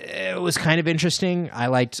 It was kind of interesting. I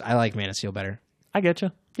liked Man of Steel better. I get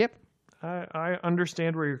you. Yep. I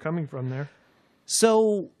understand where you're coming from there.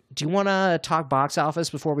 So, do you want to talk box office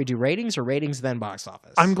before we do ratings, or ratings then box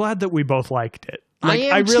office? I'm glad that we both liked it. I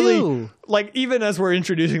am really too. like. Even as we're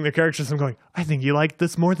introducing the characters, I'm going. I think he liked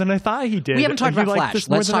this more than I thought he did. We haven't talked And he about liked Flash. this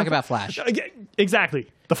more Let's than I talk thought- about Flash. Yeah,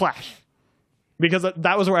 exactly, the Flash. Because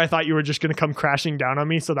that was where I thought you were just going to come crashing down on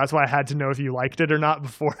me. So that's why I had to know if you liked it or not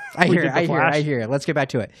before. I we hear did it. the I hear it. Flash. I hear it. Let's get back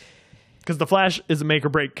to it. Because the Flash is a make or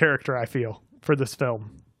break character. I feel for this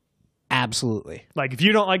film. Absolutely. Like if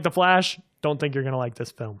you don't like the Flash, don't think you're going to like this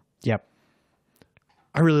film. Yep.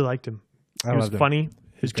 I really liked him. I He was loved him. funny.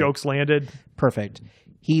 His jokes landed. Perfect.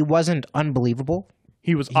 He wasn't unbelievable.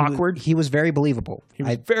 He was awkward. He was very believable. He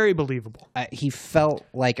was very believable. He felt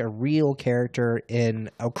like a real character in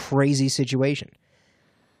a crazy situation.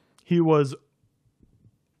 He was.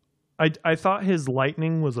 I thought his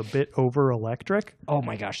lightning was a bit over electric. Oh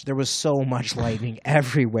my gosh, there was so much lightning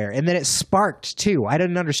everywhere. And then it sparked too. I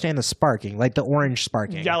didn't understand the sparking, like the orange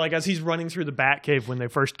sparking. Yeah, like as he's running through the Batcave when they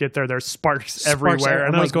first get there, there's sparks Sparks everywhere.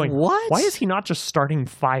 And I'm I was like, going, what? Why is he not just starting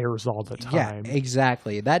fires all the Yeah, time?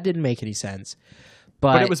 exactly. That didn't make any sense.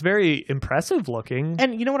 But it was very impressive looking.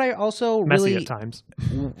 And you know what I also Messy really at times.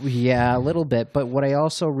 Yeah, a little bit. But what I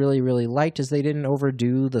also really, really liked is they didn't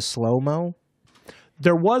overdo the slow-mo.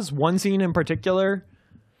 There was one scene in particular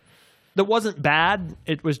that wasn't bad.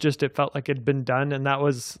 It was just, it felt like it had been done. And that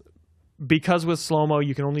was because with slow-mo,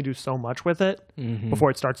 you can only do so much with it before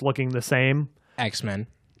it starts looking the same. X-Men.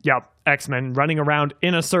 Yep. X-Men running around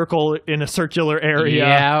in a circle in a circular area.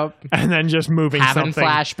 Yep. And then just moving Having something.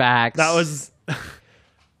 flashbacks. That was...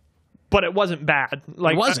 But it wasn't bad.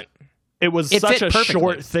 Like It wasn't. It was It such fit a perfectly.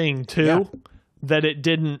 short thing too Yeah. that it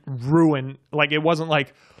didn't ruin. Like it wasn't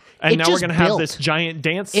like, and It now we're just gonna have built. this giant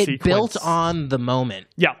dance It sequence. built on the moment.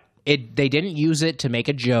 Yeah, They didn't use it to make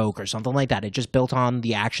a joke or something like that. It just built on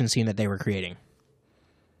the action scene that they were creating.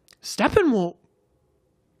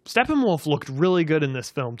 Steppenwolf looked really good in this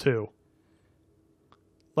film too.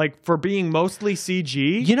 Like for being mostly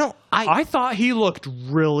CG, You know, I thought he looked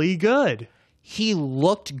really good. he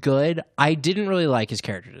looked good. I didn't really like his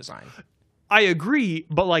character design. I agree,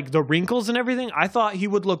 but like the wrinkles and everything, I thought he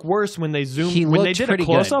would look worse when they zoomed. He When they looked did a pretty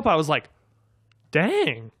close good. up, I was like,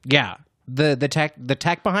 "Dang!" Yeah. The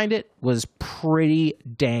tech behind it was pretty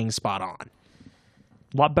dang spot on.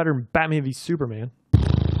 A lot better than Batman v Superman.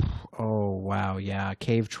 Oh wow, yeah,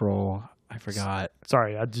 Cave Troll. I forgot.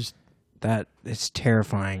 Sorry, I just That it's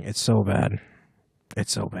terrifying. It's so bad.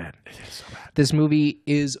 It's so bad. It is so bad. This movie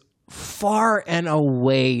is far and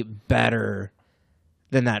away better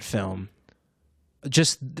than that film.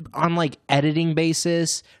 Just on like editing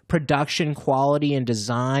basis, production quality and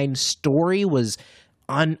design, story was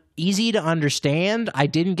easy to understand. I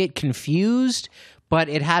didn't get confused, but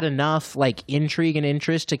it had enough like intrigue and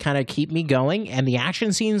interest to kind of keep me going. And the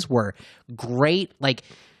action scenes were great. Like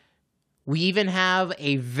we even have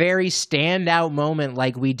a very standout moment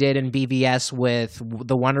like we did in BVS with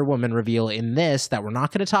the Wonder Woman reveal in this that we're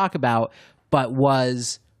not going to talk about, but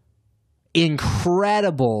was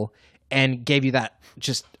incredible and gave you that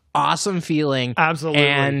just awesome feeling. Absolutely.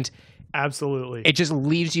 And absolutely. it just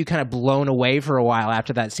leaves you kind of blown away for a while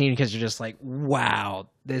after that scene because you're just like, wow,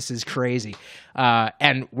 this is crazy.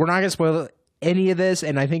 And we're not going to spoil any of this,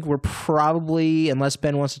 and I think we're probably, unless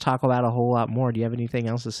Ben wants to talk about a whole lot more, do you have anything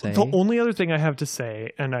else to say? The only other thing I have to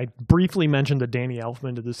say, and I briefly mentioned the Danny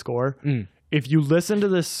Elfman to the score. If you listen to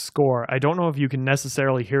this score, I don't know if you can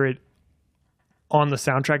necessarily hear it on the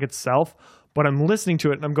soundtrack itself, but I'm listening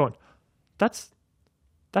to it and I'm going, that's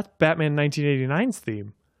Batman 1989's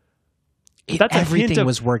theme. That's everything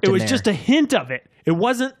was worked in there. It was there. just a hint of it. It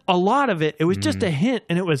wasn't a lot of it. It was just a hint,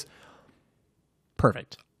 and it was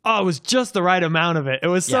perfect. Oh, it was just the right amount of it. It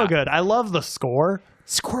was so Yeah. good. I love the score.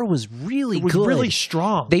 Score was really It was good. really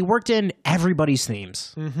strong. They worked in everybody's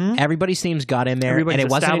themes. Everybody's themes got in there, Everybody's and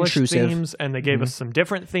it wasn't established intrusive. themes, and they gave us some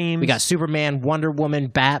different themes. We got Superman, Wonder Woman,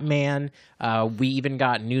 Batman. We even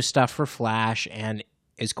got new stuff for Flash, and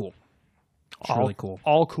it's cool. It's really cool.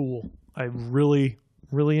 All cool. I really,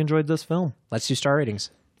 really enjoyed this film. Let's do star ratings.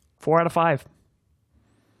 4 out of 5.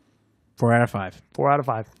 4 out of 5. 4 out of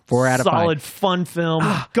 5. 4 out of 5. Solid, fun film.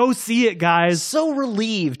 Go see it, guys. So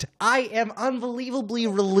relieved. I am unbelievably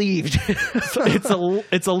relieved.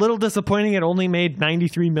 It's a little disappointing. It only made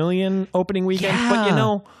 $93 million opening weekend, but you Yeah.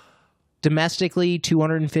 know, Domestically,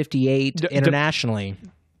 258. Internationally.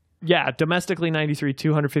 yeah, domestically 93,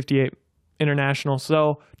 258 international.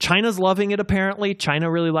 So China's loving it. Apparently,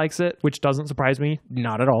 China really likes it, which doesn't surprise me.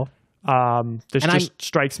 Not at all. This And just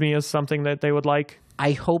strikes me as something that they would like.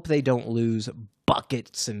 I hope they don't lose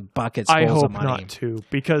buckets and buckets I fulls hope of money. not too,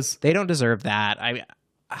 because They don't deserve that.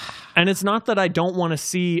 and it's not that I don't want to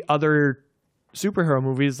see other superhero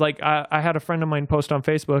movies. Like I had a friend of mine post on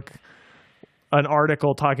Facebook an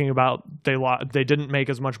article talking about they didn't make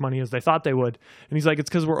as much money as they thought they would, and he's like, it's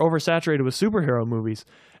because we're oversaturated with superhero movies,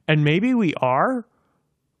 and maybe we are.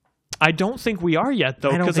 I don't think we are yet, though,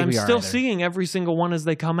 I don't because think I'm we are still either. seeing every single one as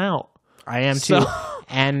they come out. I am too.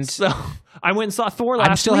 And So I went and saw Thor last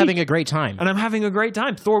I'm still week, having a great time. and I'm having a great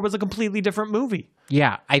time. Thor was a completely different movie.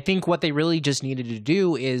 Yeah, I think what they really just needed to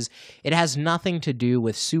do is it has nothing to do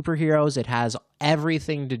with superheroes. It has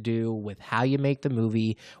everything to do with how you make the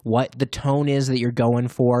movie, what the tone is that you're going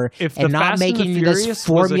for, If and the not Fast and making the this Furious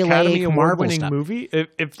was Academy formulaic Award Marvel winning stuff. movie,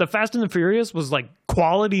 if the Fast and the Furious was like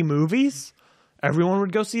quality movies, everyone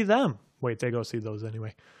would go see them. Wait, they go see those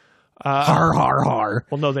anyway. Har har har.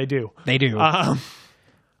 Well, no, they do. They do.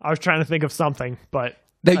 I was trying to think of something, but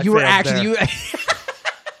that I you were failed actually there.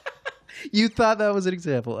 you thought that was an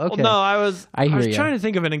example. Okay. Well, no, I was hear ya. trying to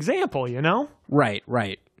think of an example. You know, Right.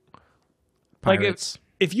 like Pirates.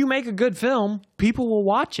 if you make a good film, people will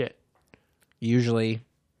watch it. Usually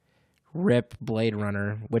rip Blade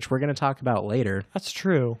Runner, which we're going to talk about later. That's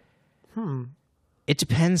true. It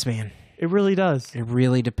depends, man. It really does. It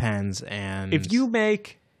really depends. And If you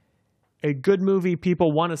make a good movie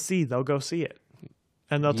people want to see, they'll go see it.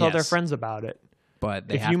 And they'll tell their Yes. friends about it. but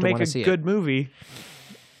they If have you to make want a to see good it. movie.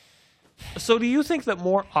 So do you think that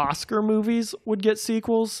more Oscar movies would get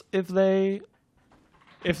sequels if they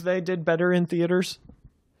did better in theaters?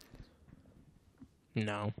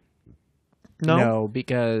 No. No? No,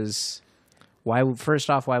 because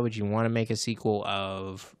first off, why would you want to make a sequel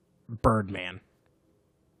of Birdman?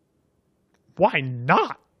 Why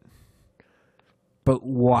not? But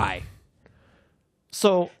why?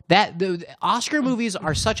 So The Oscar movies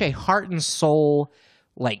are such a heart and soul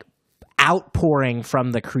like outpouring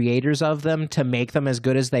from the creators of them to make them as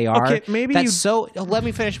good as they are. Okay, maybe that's you- so let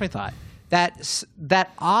me finish my thought.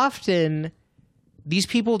 That often these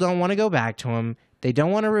people don't want to go back to them. They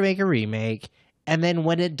don't want to make a remake, and then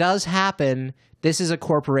when it does happen, this is a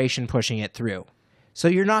corporation pushing it through. So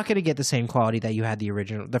you're not going to get the same quality that you had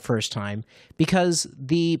the first time because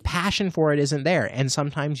the passion for it isn't there. And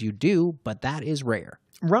sometimes you do, but that is rare.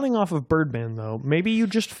 running off of Birdman, though, maybe you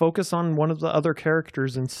just focus on one of the other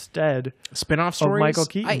characters instead. Spin-off stories? Michael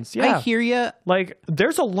Keaton's, I yeah. hear you. Like,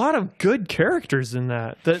 there's a lot of good characters in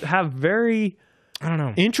that have very I don't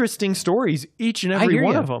know. interesting stories, each and I every hear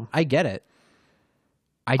one ya. of them. I get it.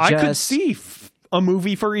 I could see a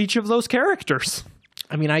movie for each of those characters.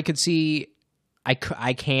 I mean, I could see. I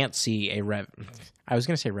can't see a I was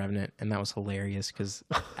going to say Revenant, and that was hilarious because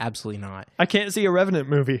absolutely not. I can't see a Revenant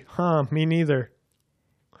movie. Huh, me neither.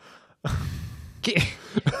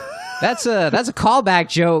 That's a callback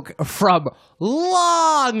joke from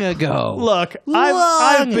long ago. Look,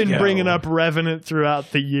 I've been bringing up Revenant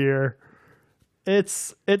throughout the year.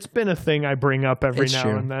 It's been a thing I bring up every It's now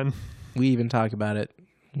true. and then. We even talk about it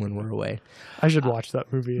when we're away. I should watch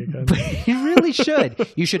that movie again. You really should.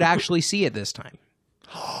 You should actually see it this time.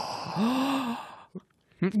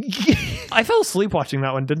 I fell asleep watching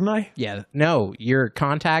that one, didn't I? Yeah. No, your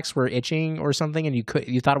contacts were itching or something, and you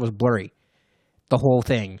thought it was blurry. The whole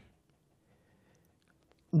thing.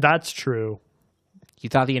 That's true. You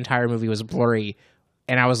thought the entire movie was blurry,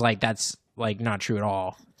 and I was like, that's like not true at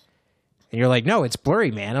all. And you're like, no, it's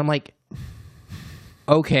blurry, man. I'm like,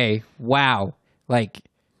 okay, wow. Like,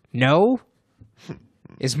 no?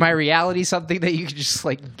 Is my reality something that you can just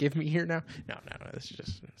like give me here now? No,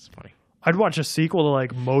 it's funny. I'd watch a sequel to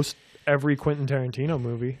like most every Quentin Tarantino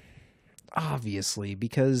movie. Obviously,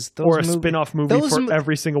 because those or a spin-off movie for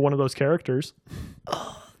every single one of those characters.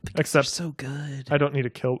 Oh, except so good. I don't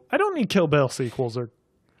need Kill Bill sequels or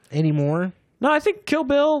anymore. No, I think Kill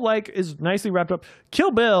Bill like is nicely wrapped up.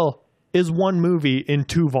 Kill Bill is one movie in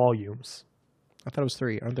 2 volumes. I thought it was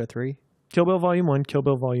 3. Aren't there 3? Kill Bill Volume 1, Kill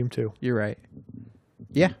Bill Volume 2. You're right.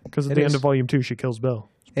 Yeah, because at the end of Volume 2, she kills Bill.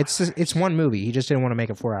 It's one movie. He just didn't want to make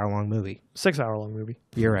a 4-hour-long movie. 6-hour-long movie.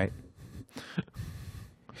 You're right.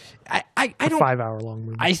 I don't. 5-hour-long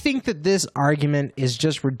movie. I think that this argument is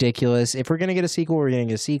just ridiculous. If we're going to get a sequel, we're going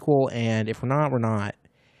to get a sequel, and if we're not, we're not.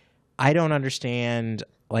 I don't understand,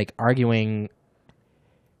 like, arguing.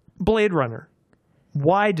 Blade Runner.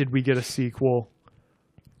 Why did we get a sequel?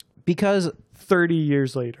 Because 30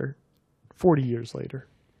 years later, 40 years later.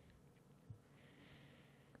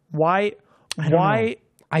 Why?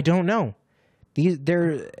 I don't know.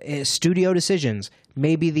 They're studio decisions.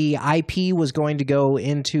 Maybe the IP was going to go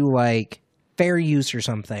into like fair use or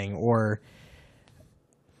something, or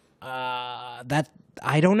that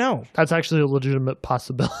I don't know. That's actually a legitimate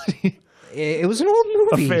possibility. It was an old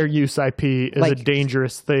movie. A fair use IP is like, a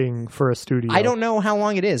dangerous thing for a studio. I don't know how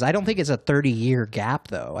long it is. I don't think it's a 30-year gap,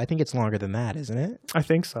 though. I think it's longer than that, isn't it? I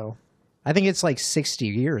think so. I think it's like 60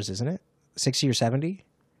 years, isn't it? 60 or 70?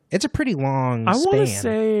 It's a pretty long I span. want to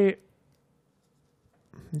say...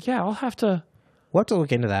 Yeah, I'll have to... We'll have to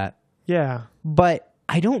look into that. Yeah. But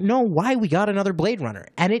I don't know why we got another Blade Runner.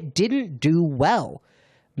 And it didn't do well.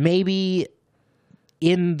 Maybe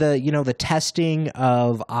in the, the testing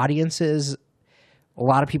of audiences, a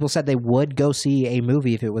lot of people said they would go see a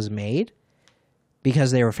movie if it was made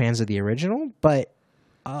because they were fans of the original. But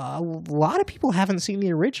a lot of people haven't seen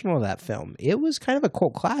the original of that film. It was kind of a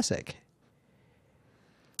cult classic.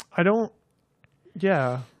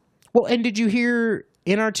 Yeah. Well, and did you hear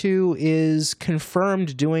NR2 is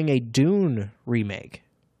confirmed doing a Dune remake?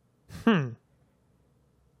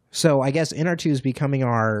 So I guess NR2 is becoming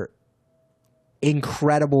our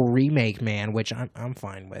incredible remake man, which I'm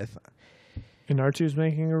fine with. NR2's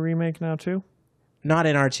making a remake now too? Not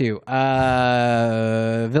NR2.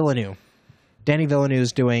 Villeneuve. Danny Villeneuve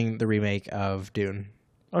is doing the remake of Dune.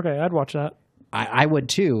 Okay, I'd watch that. I would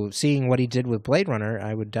too. Seeing what he did with Blade Runner,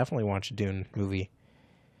 I would definitely watch a Dune movie.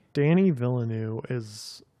 Danny Villeneuve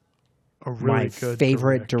is a really good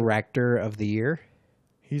favorite director of the year.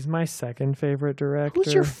 He's my second favorite director.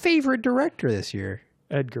 Who's your favorite director this year?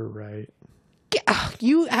 Edgar Wright.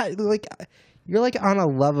 You're like on a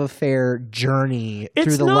love affair journey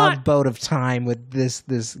through the love boat of time with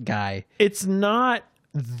this guy. It's not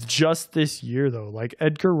just this year though. Like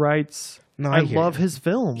Edgar Wright's, I love his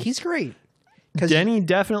films. He's great. Denny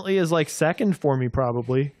definitely is like second for me,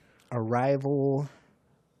 probably. Arrival,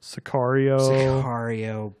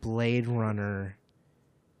 Sicario, Blade Runner.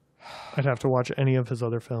 I'd have to watch any of his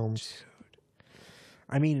other films.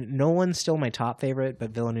 I mean, Nolan's still my top favorite,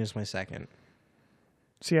 but Villeneuve's my second.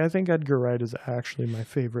 See, I think Edgar Wright is actually my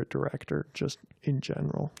favorite director, just in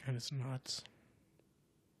general. And it's nuts.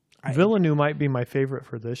 Villeneuve might be my favorite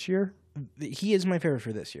for this year. He is my favorite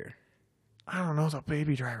for this year. I don't know. The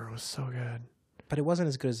Baby Driver was so good. But it wasn't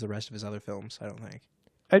as good as the rest of his other films, I don't think.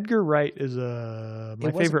 Edgar Wright is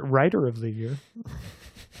my favorite writer of the year.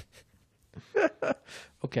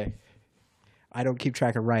 Okay. I don't keep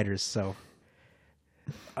track of writers, so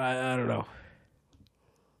I don't know.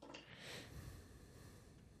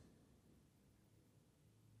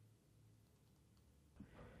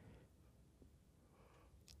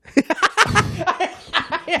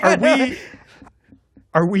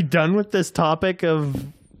 Are we done with this topic of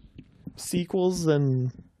sequels?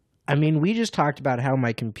 And I mean, we just talked about how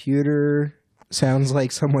my computer sounds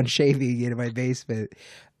like someone shaving in my basement.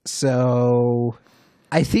 So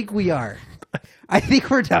I think we are. I think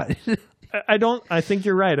we're done. I think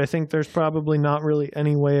you're right. I think there's probably not really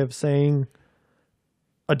any way of saying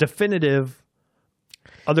a definitive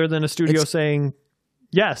other than a studio saying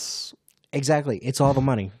yes. Exactly. It's all the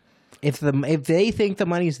money. If they think the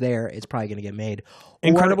money's there, it's probably going to get made.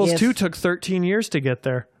 Incredibles 2 took 13 years to get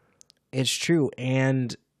there. It's true.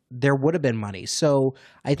 And there would have been money. So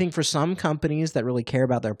I think for some companies that really care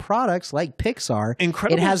about their products, like Pixar,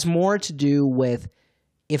 it has more to do with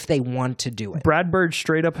if they want to do it. Brad Bird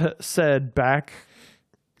straight up said back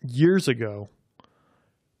years ago,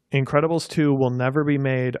 Incredibles 2 will never be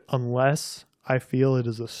made unless I feel it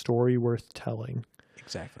is a story worth telling.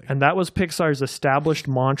 Exactly. And that was Pixar's established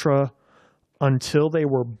mantra until they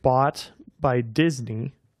were bought by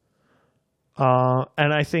Disney.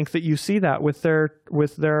 And I think that you see that with their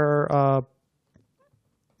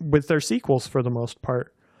sequels for the most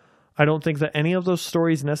part. I don't think that any of those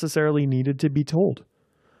stories necessarily needed to be told.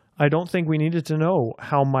 I don't think we needed to know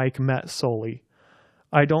how Mike met Sully.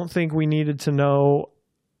 I don't think we needed to know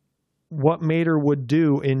what Mater would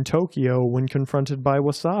do in Tokyo when confronted by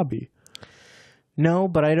Wasabi. No,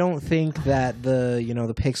 but I don't think that the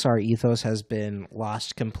Pixar ethos has been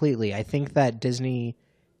lost completely. I think that Disney,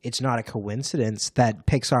 it's not a coincidence that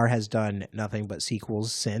Pixar has done nothing but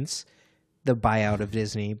sequels since the buyout of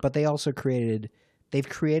Disney, but they also they've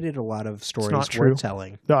created a lot of stories worth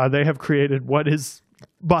telling. They have created what is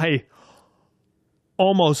by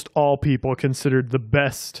almost all people considered the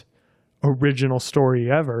best original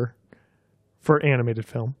story ever for animated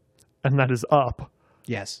film, and that is Up.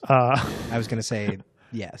 Yes. I was going to say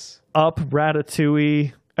yes. Up,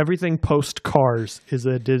 Ratatouille, everything post Cars is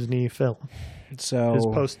a Disney film. So is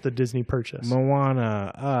post the Disney purchase.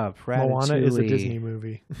 Moana, Up, Ratatouille. Moana is a Disney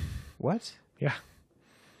movie. What? Yeah.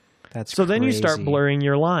 That's so crazy. Then you start blurring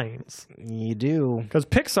your lines. You do. Because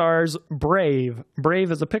Pixar's Brave.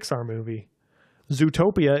 Brave is a Pixar movie.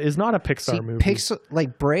 Zootopia is not a Pixar movie.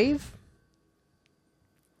 Like Brave,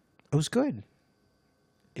 it was good.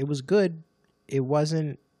 It was good. It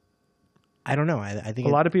wasn't. I don't know. I think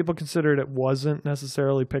a lot of people considered it wasn't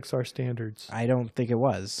necessarily Pixar standards. I don't think it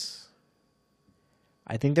was.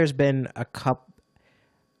 I think there's been a couple.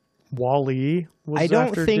 WALL-E was I don't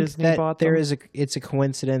after think Disney that bought there them. is it's a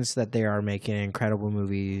coincidence that they are making an incredible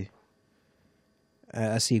movie,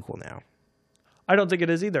 a sequel now. I don't think it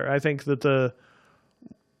is either. I think that the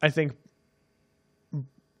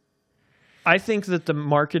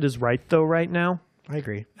market is right though right now. I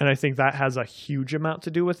agree. And I think that has a huge amount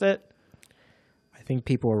to do with it. I think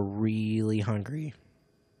people are really hungry.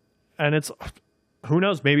 And it's, who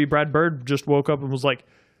knows, maybe Brad Bird just woke up and was like,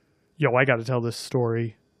 yo, I got to tell this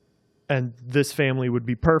story. And this family would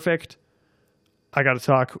be perfect. I got to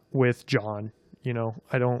talk with John. Maybe.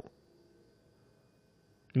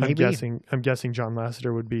 I'm guessing John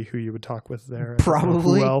Lasseter would be who you would talk with there.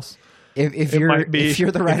 Probably. Who else? If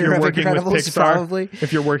you're the writer of Incredibles, Pixar, probably.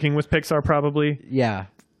 If you're working with Pixar, probably. Yeah.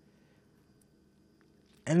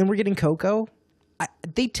 And then we're getting Coco.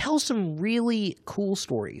 They tell some really cool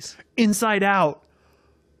stories. Inside Out.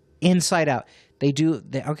 Inside Out. They do.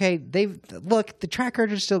 Look, the track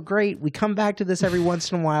record is still great. We come back to this every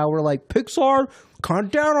once in a while. We're like, Pixar, calm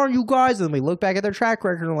down on you guys. And then we look back at their track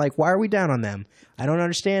record and we're like, why are we down on them? I don't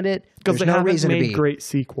understand it. Because they no haven't reason made to be. great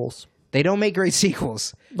sequels. They don't make great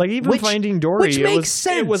sequels. Like even Finding Dory, which makes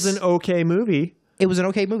sense. It was an okay movie. It was an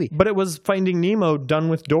okay movie. But it was Finding Nemo done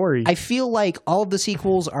with Dory. I feel like all of the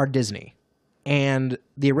sequels are Disney. And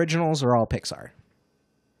the originals are all Pixar.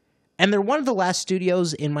 And they're one of the last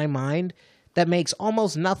studios in my mind that makes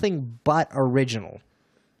almost nothing but original.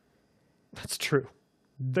 That's true.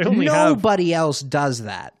 Nobody else does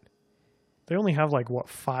that. They only have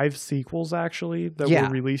 5 sequels actually that were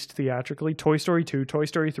released theatrically. Toy Story 2, Toy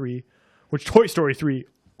Story 3, which Toy Story 3,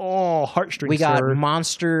 heartstrings. We got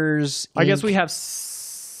Monsters, I guess we have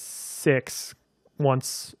 6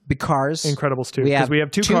 once. Cars. Incredibles 2. We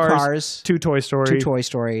have 2 Cars, 2 Toy Story. 2 Toy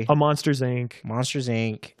Story. A Monsters,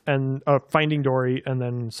 Inc. And Finding Dory. And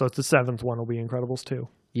then, so it's the 7th one will be Incredibles 2.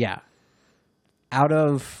 Yeah. Out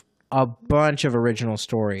of a bunch of original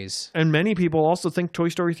stories. And many people also think Toy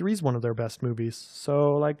Story 3 is one of their best movies.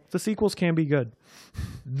 So, the sequels can be good.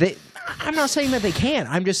 I'm not saying that they can't.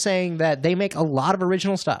 I'm just saying that they make a lot of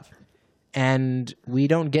original stuff. And we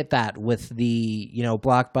don't get that with the,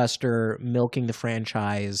 Blockbuster milking the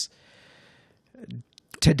franchise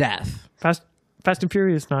to death. Fast and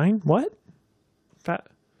Furious 9? What?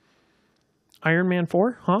 Iron Man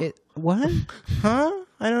 4? Huh? What? Huh?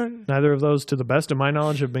 I don't... Neither of those, to the best of my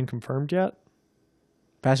knowledge, have been confirmed yet.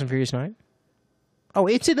 Fast and Furious 9? Oh,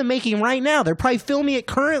 it's in the making right now. They're probably filming it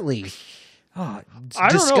currently. Oh, it's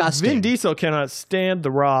disgusting. Don't know. Vin Diesel cannot stand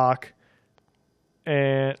The Rock.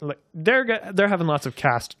 And they're having lots of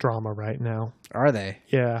cast drama right now. Are they?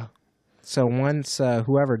 Yeah. So once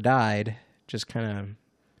whoever died, just kind of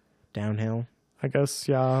downhill. I guess,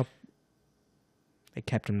 yeah. They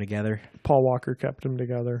kept them together. Paul Walker kept them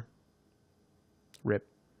together. Rip.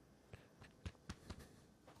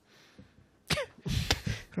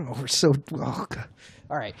 Oh, we're so... Oh, God.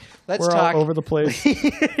 All right. Let's We're talk... all over the place.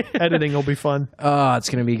 Editing will be fun. Oh, it's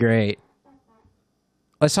going to be great.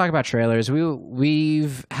 let's talk about trailers.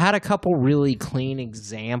 We've had a couple really clean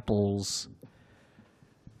examples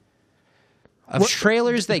of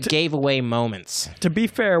trailers that gave away moments. To be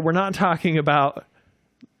fair, we're not talking about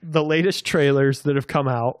the latest trailers that have come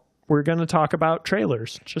out. We're going to talk about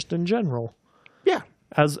trailers just in general. Yeah.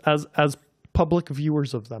 As public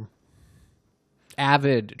viewers of them.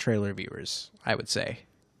 Avid trailer viewers, I would say.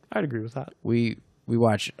 I'd agree with that. We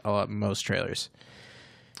watch most trailers.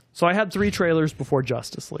 So I had 3 trailers before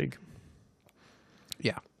Justice League.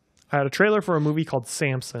 Yeah. I had a trailer for a movie called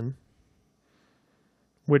Samson,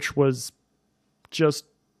 which was just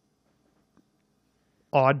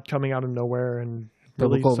odd coming out of nowhere and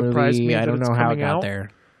really Biblical surprised movie. me. I don't know how it got out there.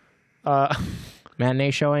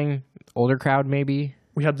 Matinee showing, older crowd maybe.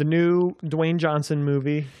 We had the new Dwayne Johnson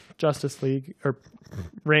movie, Justice League, or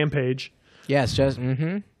Rampage. Yes, just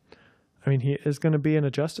I mean, he is going to be in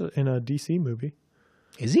a DC movie.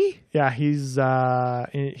 Is he? Yeah, he's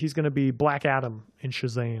going to be Black Adam in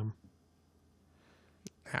Shazam.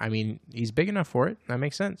 I mean, he's big enough for it. That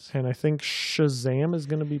makes sense. And I think Shazam is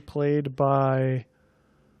going to be played by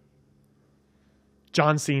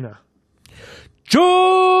John Cena.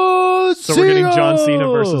 John Cena! So we're getting John Cena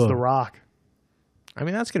versus The Rock. I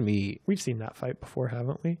mean, that's going to be... We've seen that fight before,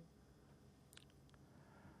 haven't we?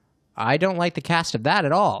 I don't like the cast of that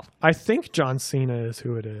at all. I think John Cena is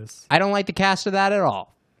who it is. I don't like the cast of that at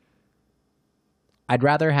all. I'd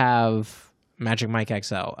rather have Magic Mike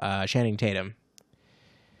XL, Channing Tatum.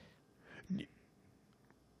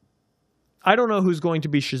 I don't know who's going to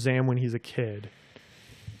be Shazam when he's a kid.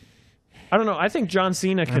 I don't know. I think John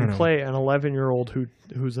Cena can play an 11-year-old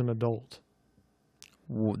who's an adult.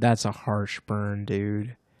 That's a harsh burn,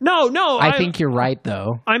 dude. No. I think you're right,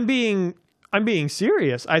 though. I'm being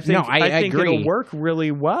serious. I think I think agree. it'll work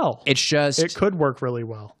really well. It's just it could work really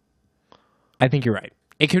well. I think you're right.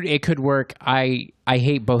 It could work. I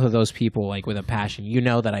hate both of those people like with a passion. You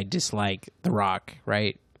know that I dislike The Rock,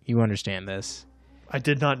 right? You understand this. I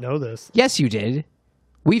did not know this. Yes, you did.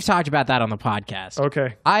 We've talked about that on the podcast.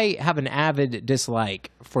 Okay. I have an avid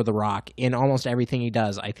dislike for The Rock in almost everything he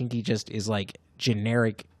does. I think he just is like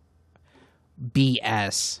generic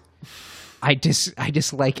BS. I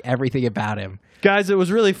dislike everything about him. Guys, it was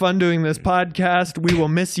really fun doing this podcast. We will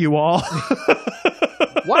miss you all.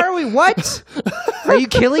 Why are we? What? Are you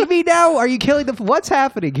killing me now? Are you killing the? What's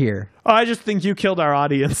happening here? I just think you killed our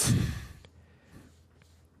audience.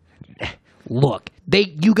 Look,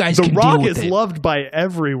 you guys The can Rock deal with is it. loved by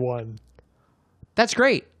everyone. That's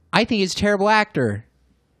great. I think he's a terrible actor.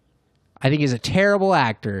 I think he's a terrible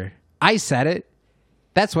actor. I said it.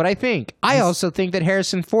 That's what I think. I also think that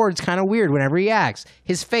Harrison Ford's kind of weird whenever he acts.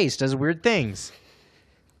 His face does weird things.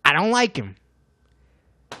 I don't like him.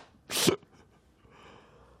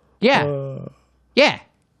 Yeah. Yeah.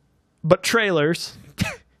 But trailers.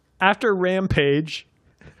 After Rampage,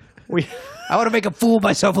 I want to make a fool of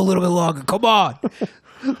myself a little bit longer. Come on.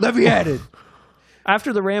 Let me at it.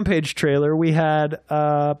 After the Rampage trailer, we had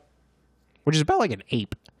Which is about like an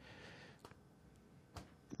ape.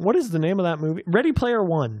 what is the name of that movie? Ready Player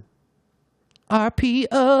One.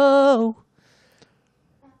 RPO.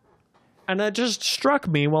 And it just struck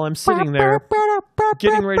me while I'm sitting there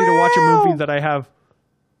getting ready to watch a movie that I have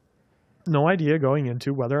no idea going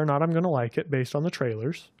into whether or not I'm going to like it based on the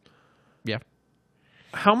trailers. Yeah.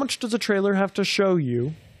 How much does a trailer have to show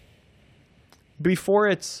you before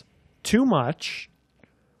it's too much?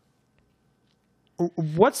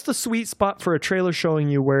 What's the sweet spot for a trailer showing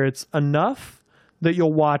you where it's enough that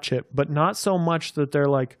you'll watch it, but not so much that they're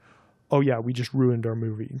like, oh yeah, we just ruined our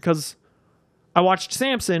movie? Because I watched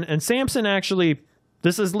Samson, and Samson actually,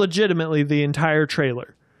 this is legitimately the entire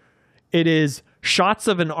trailer. It is shots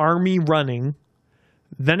of an army running,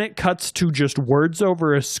 then it cuts to just words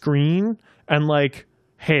over a screen and like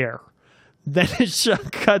hair. Then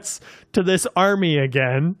it cuts to this army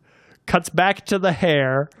again, cuts back to the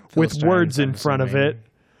hair with words in front of it.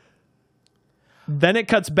 Then it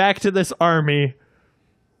cuts back to this army,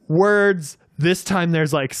 words. This time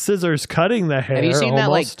there's like scissors cutting the hair. Have you seen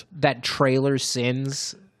almost. that Trailer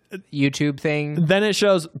Sins YouTube thing? Then it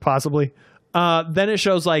shows, possibly, then it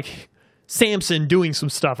shows like Samson doing some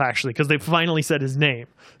stuff actually, because they finally said his name.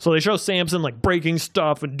 So they show Samson like breaking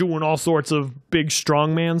stuff and doing all sorts of big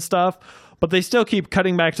strongman stuff, but they still keep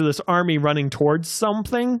cutting back to this army running towards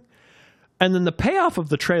something. And then the payoff of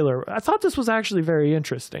the trailer, I thought this was actually very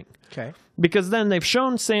interesting. Okay. Because then they've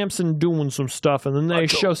shown Samson doing some stuff, and then they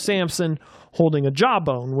show Samson holding a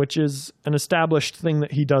jawbone, which is an established thing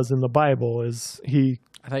that he does in the Bible. Is he?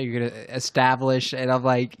 I thought you were going to establish, and I'm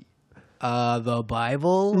like, The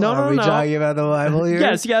Bible? No, Are we no. talking about the Bible here?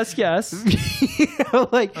 Yes.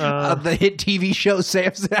 Like the hit TV show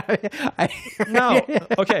Samson. No.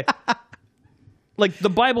 Okay. Like the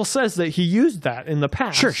Bible says that he used that in the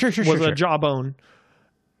past. Sure. Was a jawbone.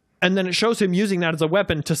 And then it shows him using that as a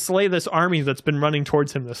weapon to slay this army that's been running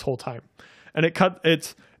towards him this whole time. And it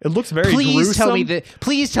looks very gruesome.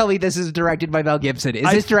 Please tell me this is directed by Mel Gibson.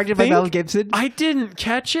 Is this directed by Mel Gibson? I didn't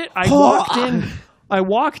catch it. I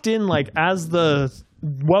walked in like as the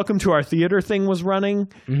Welcome to Our Theater thing was running.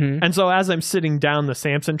 Mm-hmm. And so as I'm sitting down, the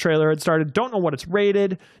Samson trailer had started. Don't know what it's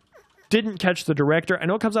rated. Didn't catch the director. I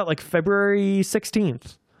know it comes out like February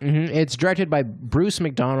 16th. Mm-hmm. It's directed by Bruce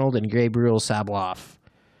McDonald and Gabriel Sabloff,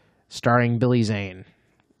 starring Billy Zane.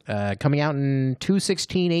 Coming out in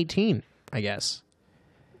 2/16/18, I guess.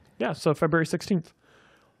 Yeah, so February 16th.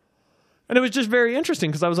 And it was just very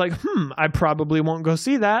interesting because I was like, I probably won't go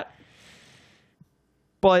see that.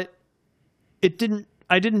 But I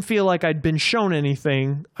didn't feel like I'd been shown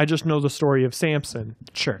anything. I just know the story of Samson.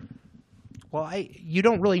 Sure. Well, you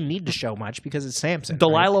don't really need to show much because it's Samson.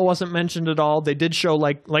 Delilah right? wasn't mentioned at all. They did show,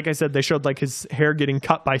 like I said, they showed like his hair getting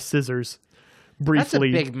cut by scissors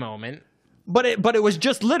briefly. That's a big moment. But it was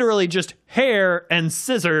just literally just hair and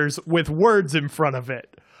scissors with words in front of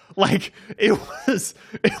it. Like it was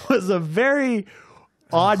a very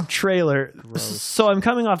odd trailer. Gross. So I'm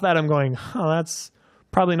coming off that. I'm going, that's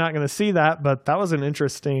probably not going to see that. But that was an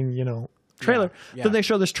interesting, trailer. Yeah. Then they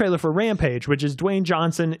show this trailer for Rampage, which is Dwayne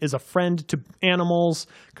Johnson is a friend to animals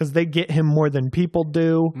because they get him more than people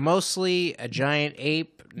do. Mostly a giant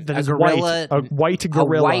ape, That a is gorilla, a white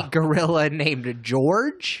gorilla. A white gorilla named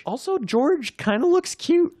George. Also, George kind of looks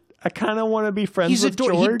cute. I kind of want to be friends with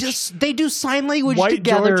George. They do sign language White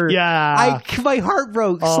together. George, yeah. My heart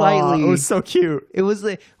broke slightly. It was so cute. It was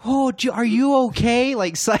like, are you okay?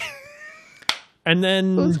 Like, and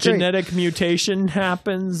then genetic mutation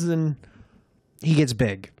happens, and he gets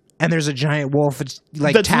big. And there's a giant wolf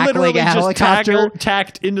like that's tackling a helicopter.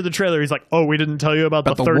 Tacked into the trailer. He's like, "Oh, we didn't tell you about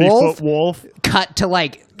the 30-foot wolf." Cut to a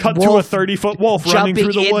 30-foot wolf running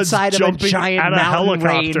through the woods, inside of a giant at a mountain helicopter.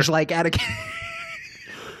 range, like at a.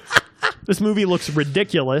 This movie looks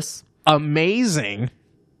ridiculous, amazing,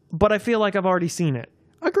 but I feel like I've already seen it.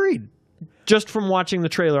 Agreed. Just from watching the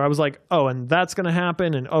trailer, I was like, "Oh, and that's going to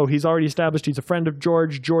happen." And he's already established he's a friend of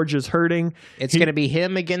George. George is hurting. It's going to be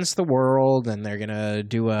him against the world, and they're going to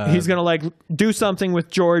do He's going to like do something with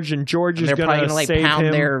George, and George is going to like save pound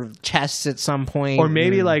him. their chests at some point, or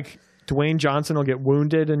maybe like Dwayne Johnson will get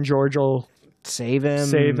wounded, and George will save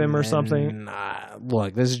him or something.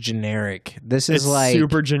 Look, this is generic. This is like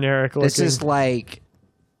super generic looking. This is like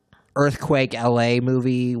Earthquake LA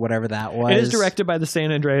movie, whatever that was. It is directed by the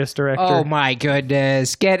San Andreas director. Oh my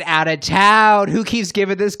goodness. Get out of town. Who keeps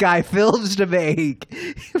giving this guy films to make?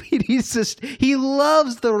 I mean, he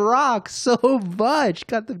loves The Rock so much.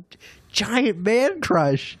 Got the giant man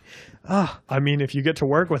crush. Oh. I mean, if you get to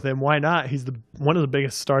work with him, why not? He's one of the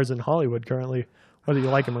biggest stars in Hollywood currently, whether you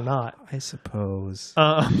like him or not. I suppose.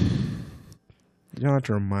 You don't have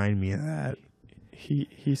to remind me of that. He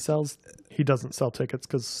doesn't sell tickets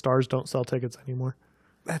because stars don't sell tickets anymore.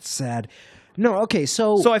 That's sad. No, okay,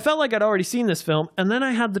 so I felt like I'd already seen this film, and then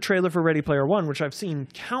I had the trailer for Ready Player One, which I've seen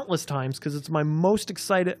countless times because it's my most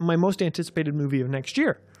anticipated movie of next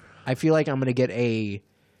year. I feel like I'm going to get a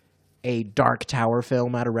Dark Tower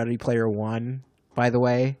film out of Ready Player One, by the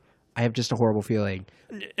way. I have just a horrible feeling.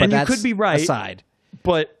 And you could be right. Aside.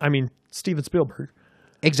 But, I mean, Steven Spielberg.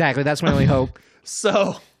 Exactly, that's my only hope.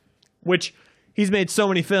 Which he's made so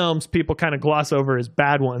many films, people kind of gloss over his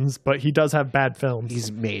bad ones, but he does have bad films.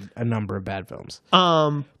 He's made a number of bad films.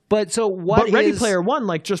 But Ready Player One,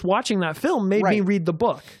 like just watching that film made me read the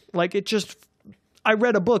book. Like I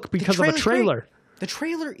read a book because of a trailer. The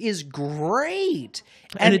trailer is great.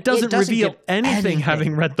 And it doesn't reveal anything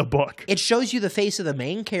having read the book. It shows you the face of the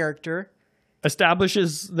main character.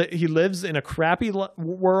 Establishes that he lives in a crappy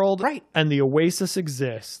world, right? And the Oasis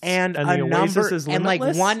exists, and the Oasis is limitless. And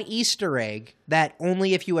like one Easter egg that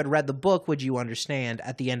only if you had read the book would you understand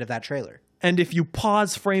at the end of that trailer. And if you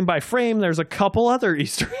pause frame by frame, there's a couple other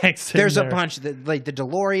Easter eggs. There's a bunch, like the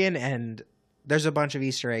DeLorean, and there's a bunch of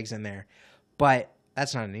Easter eggs in there, but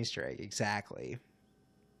that's not an Easter egg exactly.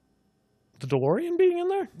 The DeLorean being in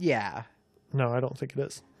there? Yeah. No, I don't think it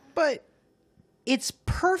is. But it's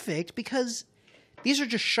perfect because these are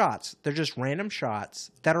just shots. They're just random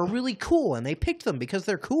shots that are really cool, and they picked them because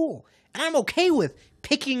they're cool. And I'm okay with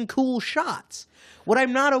picking cool shots. What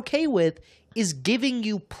I'm not okay with is giving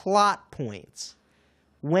you plot points.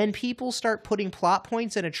 When people start putting plot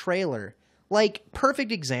points in a trailer, like,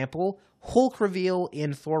 perfect example, Hulk reveal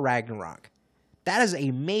in Thor Ragnarok. That is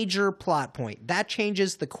a major plot point. That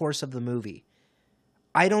changes the course of the movie.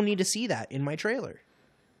 I don't need to see that in my trailer.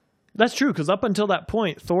 That's true, because up until that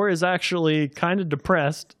point, Thor is actually kind of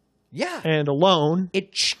depressed. Yeah. And alone.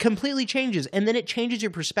 It completely changes. And then it changes your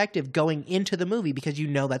perspective going into the movie because you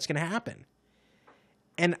know that's going to happen.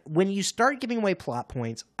 And when you start giving away plot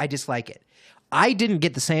points, I dislike it. I didn't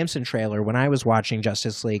get the Samson trailer when I was watching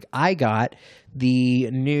Justice League. I got the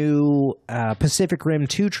new Pacific Rim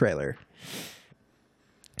 2 trailer.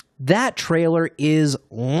 That trailer is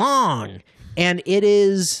long. And it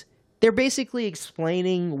is... They're basically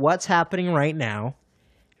explaining what's happening right now,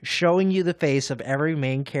 showing you the face of every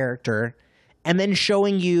main character, and then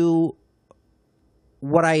showing you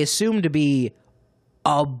what I assume to be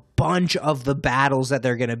a bunch of the battles that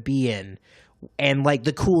they're going to be in, and like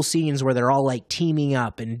the cool scenes where they're all like teaming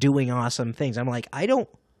up and doing awesome things. I'm like, I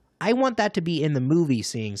want that to be in the movie,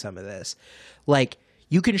 seeing some of this. Like,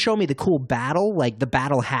 you can show me the cool battle, like the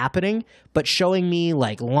battle happening, but showing me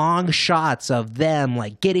like long shots of them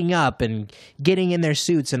like getting up and getting in their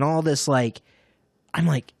suits and all this, like, I'm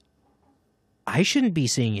like, I shouldn't be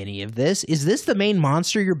seeing any of this. Is this the main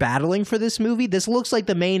monster you're battling for this movie? This looks like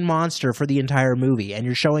the main monster for the entire movie, and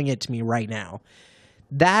you're showing it to me right now.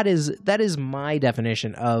 That is my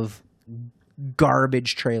definition of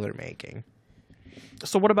garbage trailer making.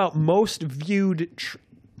 So what about most viewed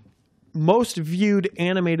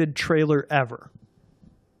animated trailer ever?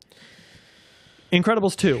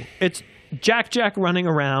 Incredibles 2. It's Jack running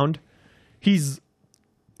around. He's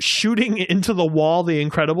shooting into the wall the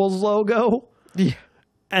Incredibles logo. Yeah.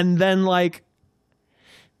 And then, like,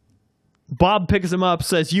 Bob picks him up,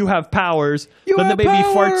 says, "You have powers." Then the baby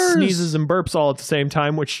farts, sneezes, and burps all at the same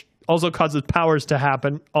time, which also causes powers to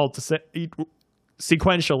happen all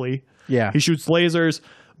sequentially. Yeah. He shoots lasers,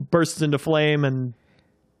 bursts into flame, and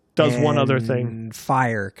does one other thing.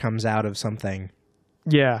 Fire comes out of something.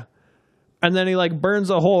 Yeah. And then he, like, burns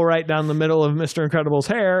a hole right down the middle of Mr. Incredible's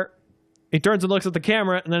hair. He turns and looks at the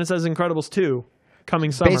camera, and then it says Incredibles 2,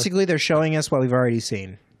 coming summer. Basically, they're showing us what we've already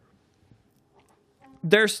seen.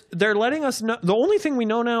 They're letting us know. The only thing we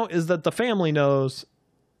know now is that the family knows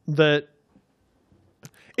that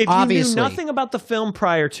if you knew nothing about the film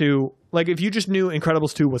prior to, like, if you just knew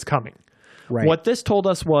Incredibles 2 was coming, right. What this told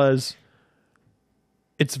us was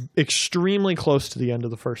it's extremely close to the end of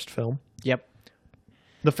the first film. Yep.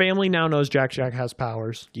 The family now knows Jack has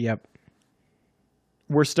powers. Yep.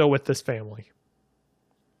 We're still with this family.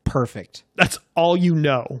 Perfect. That's all you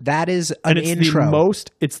know. That is an intro.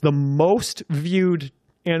 It's the most viewed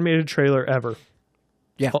animated trailer ever.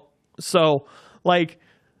 Yeah. So, like,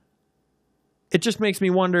 it just makes me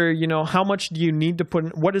wonder, you know, how much do you need to put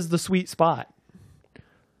in? What is the sweet spot?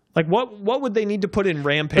 Like, what would they need to put in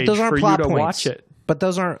Rampage for you to watch it? But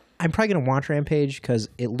those aren't... I'm probably going to watch Rampage because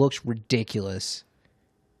it looks ridiculous.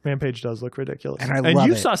 Rampage does look ridiculous. And I love it. And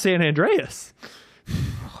you saw San Andreas.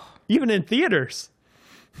 Even in theaters.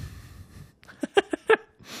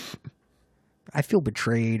 I feel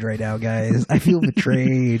betrayed right now, guys. I feel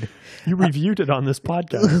betrayed. You reviewed it on this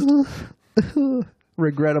podcast.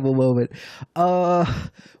 Regrettable moment.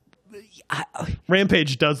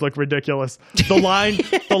 Rampage does look ridiculous. The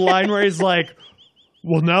line where he's like,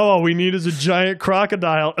 "Well, now all we need is a giant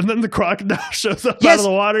crocodile," and then the crocodile shows up out of the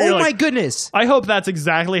water. Oh my goodness! I hope that's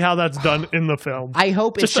exactly how that's done in the film. I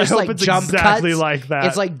hope it's just like jump exactly cuts. Like that.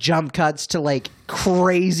 It's like jump cuts to like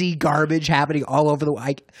crazy garbage happening all over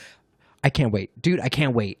the. I can't wait, dude. I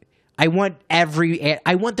can't wait. I want there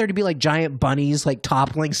to be like giant bunnies like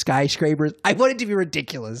toppling skyscrapers. I want it to be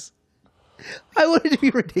ridiculous.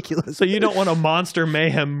 So you don't want a monster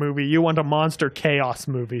mayhem movie. You want a monster chaos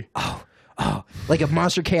movie. Oh, like a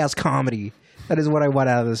monster chaos comedy. That is what I want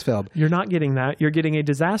out of this film. You're not getting that. You're getting a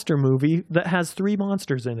disaster movie that has 3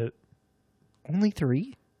 monsters in it. Only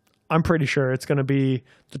 3? I'm pretty sure it's going to be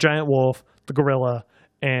the giant wolf, the gorilla,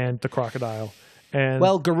 and the crocodile. And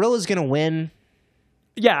well, gorilla's going to win.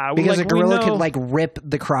 Yeah, because a gorilla can like rip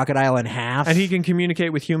the crocodile in half, and he can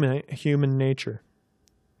communicate with human nature,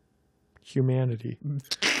 humanity,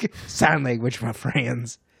 sign language, my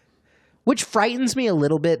friends. Which frightens me a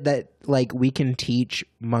little bit that like we can teach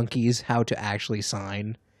monkeys how to actually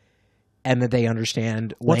sign, and that they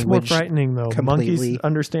understand language. What's more frightening though, completely. Monkeys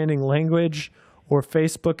understanding language, or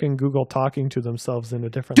Facebook and Google talking to themselves in a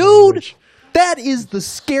different language? Dude, that is the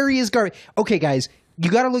scariest garbage. Okay, guys,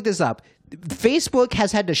 you got to look this up. Facebook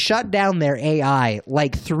has had to shut down their AI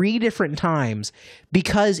like 3 different times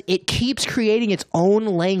because it keeps creating its own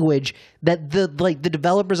language that the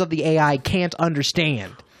developers of the AI can't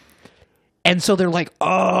understand. And so they're like,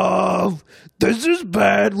 oh, this is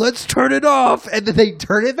bad. Let's turn it off. And then they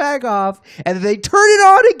turn it back off. And then they turn it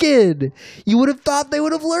on again. You would have thought they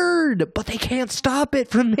would have learned. But they can't stop it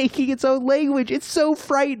from making its own language. It's so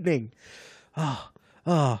frightening.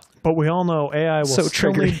 But we all know AI will So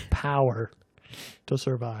still triggered. need power to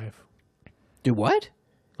survive. Do what?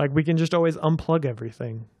 Like, we can just always unplug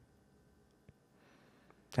everything.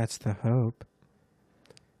 That's the hope.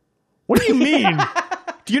 What do you mean?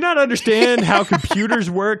 Do you not understand how computers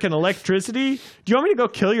work and electricity? Do you want me to go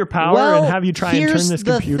kill your power and have you try and turn here's this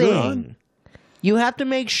the computer thing. on? You have to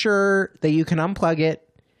make sure that you can unplug it,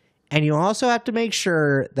 and you also have to make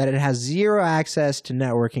sure that it has zero access to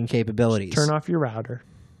networking capabilities. Turn off your router.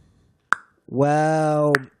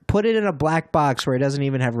 Well, put it in a black box where it doesn't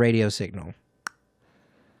even have radio signal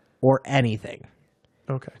or anything.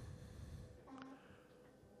 Okay.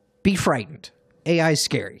 Be frightened. AI is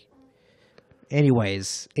scary.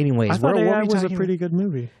 Anyways, I thought what AI were we was a talking pretty good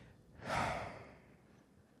movie.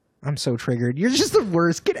 I'm so triggered. You're just the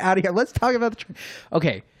worst. Get out of here. Let's talk about the.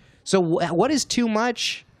 Okay, so what is too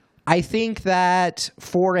much? I think that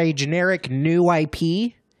for a generic new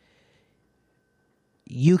IP,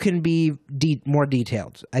 you can be more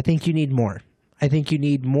detailed. I think you need more. I think you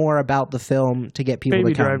need more about the film to get people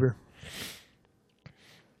Baby to come. Driver.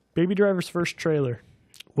 Baby Driver's first trailer.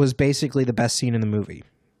 Was basically the best scene in the movie.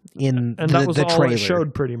 And that was the all trailer. it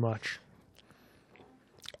showed, pretty much.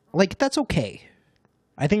 Like, that's okay.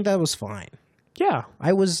 I think that was fine. Yeah. That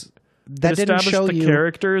It didn't established show the you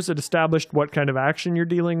characters. It established what kind of action you're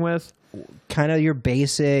dealing with. kind of your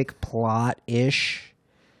basic plot-ish,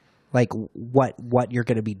 like what you're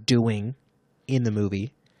going to be doing in the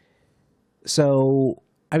movie. So,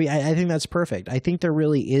 I mean, I think that's perfect. I think there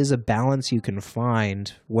really is a balance you can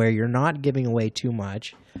find where you're not giving away too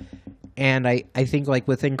much. And I think, like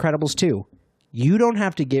with Incredibles 2, you don't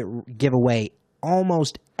have to give away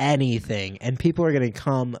almost anything, and people are going to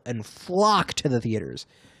come and flock to the theaters.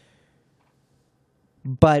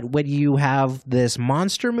 But when you have this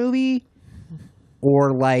monster movie,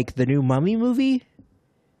 or like the new Mummy movie,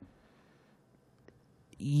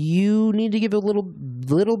 you need to give a little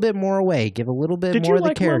bit more away. Give a little bit Did more you of the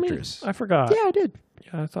like characters. Mummy? I forgot. Yeah, I did.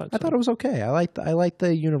 Yeah, I thought I thought it was okay. I like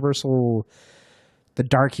the Universal, the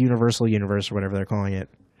Dark Universal universe, or whatever they're calling it.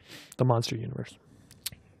 the Monster Universe.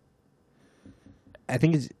 I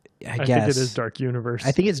think it's. I think guess it is Dark Universe.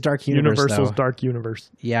 I think it's Dark Universe. Universal's though. Dark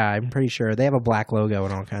Universe. Yeah, I'm pretty sure they have a black logo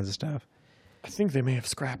and all kinds of stuff. I think they may have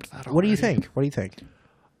scrapped that. What do you already. think? What do you think?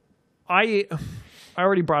 I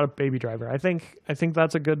already brought up Baby Driver. I think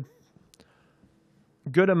that's a good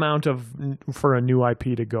amount for a new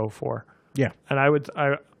IP to go for. Yeah. And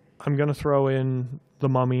I'm going to throw in The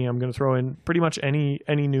Mummy. I'm going to throw in pretty much any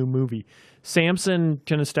new movie. Samson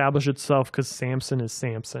can establish itself because Samson is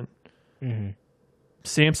Samson. Mm-hmm.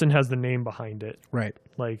 Samson has the name behind it. Right.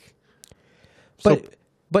 Like,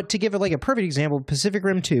 But to give it like a perfect example, Pacific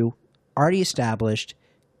Rim 2, already established,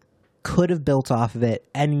 could have built off of it,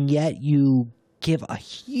 and yet you give a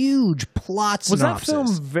huge plot was synopsis. that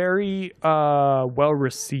film very well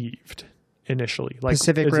received initially? Like,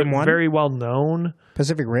 Pacific is Rim it 1? very well known?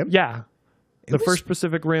 Pacific Rim? Yeah. The was- first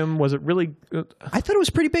Pacific Rim, was it really... I thought it was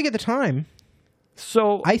pretty big at the time.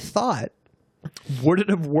 So, I thought. would it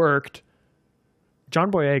have worked? John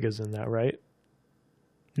Boyega's in that, right?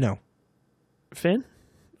 No, Finn?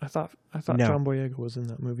 I thought No. John Boyega was in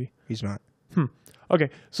that movie. he's not. Okay,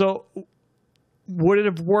 so would it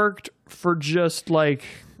have worked for just like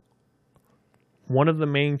one of the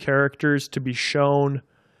main characters to be shown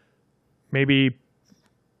maybe,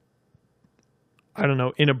 I don't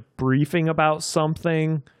know, in a briefing about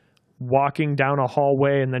something, walking down a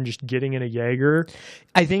hallway and then just getting in a Jaeger?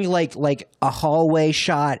 I think like a hallway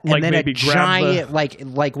shot, and Like then a maybe grab giant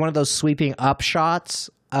like one of those sweeping up shots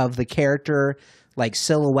of the character like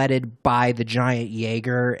silhouetted by the giant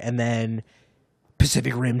Jaeger, and then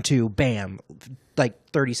Pacific Rim 2, bam,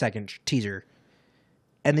 like 30-second teaser,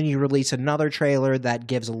 and then you release another trailer that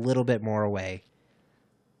gives a little bit more away.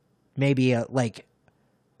 Maybe like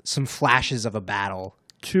some flashes of a battle.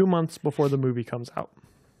 2 months before the movie comes out.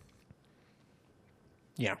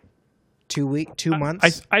 Yeah, 2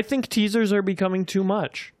 months. I think teasers are becoming too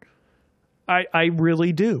much. I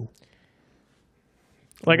really do.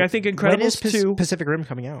 Like, I think when is Incredibles 2 Pacific Rim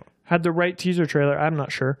coming out? had the right teaser trailer. I'm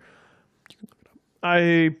not sure.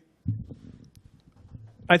 I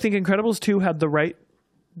think Incredibles 2 had the right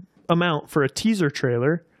amount for a teaser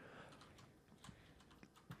trailer.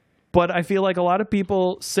 But I feel like a lot of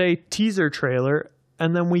people say teaser trailer,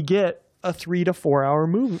 and then we get a 3 to 4 hour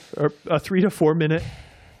movie, or a 3 to 4 minute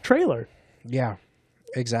trailer. Yeah,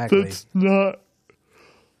 exactly. That's not.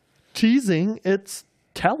 teasing, it's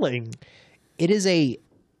telling. It is a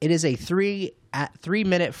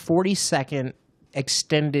 3-minute 40-second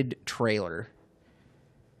extended trailer.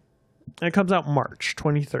 And it comes out March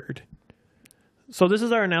 23rd. So this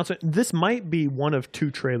is our announcement. This might be one of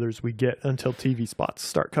 2 trailers we get until TV spots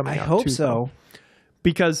start coming out. I hope too, so. though.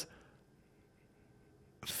 Because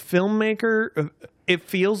it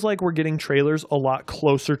feels like we're getting trailers a lot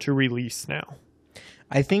closer to release now.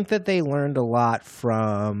 I think that they learned a lot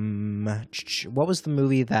from what was the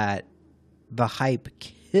movie that the hype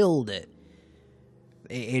killed it?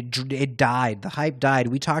 It died. The hype died.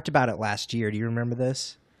 We talked about it last year. Do you remember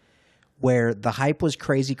this? Where the hype was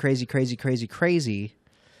crazy,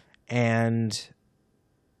 and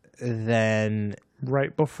then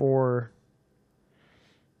right before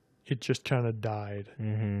it just kind of died.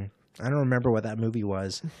 Mm-hmm. I don't remember what that movie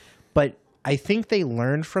was, but I think they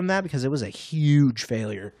learned from that because it was a huge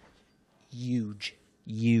failure. Huge.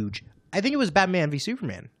 I think it was Batman v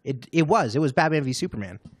Superman. It was Batman v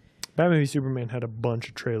Superman. Batman v Superman had a bunch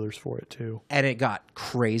of trailers for it too. And it got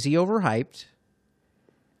crazy overhyped.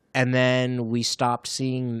 And then we stopped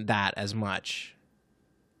seeing that as much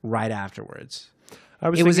right afterwards.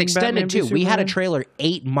 It was extended too. We had a trailer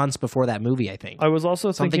 8 months before that movie, I think. I was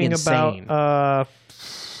also thinking about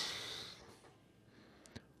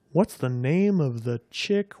what's the name of the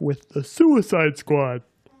chick with the Suicide Squad?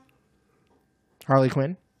 Harley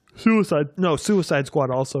Quinn? Suicide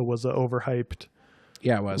Squad also was overhyped.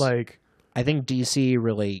 Yeah, it was. Like, I think DC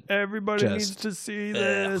really everybody needs to see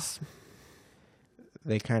this.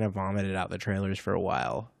 They kind of vomited out the trailers for a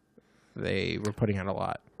while. They were putting out a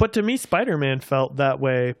lot. But to me, Spider-Man felt that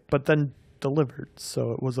way, but then delivered,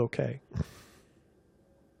 so it was okay.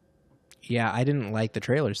 Yeah, I didn't like the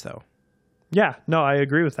trailers, though. Yeah, no, I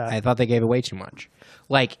agree with that. I thought they gave away too much.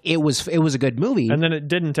 Like, it was a good movie. And then it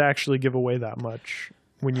didn't actually give away that much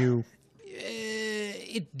when you...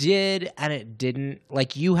 It did, and it didn't.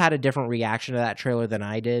 Like, you had a different reaction to that trailer than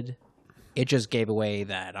I did. It just gave away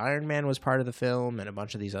that Iron Man was part of the film and a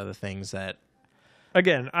bunch of these other things that...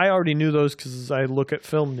 Again, I already knew those because I look at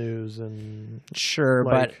film news and... Sure,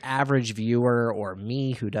 but average viewer or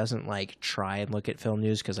me who doesn't, try and look at film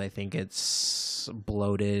news because I think it's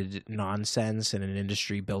bloated nonsense in an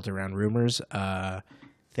industry built around rumors,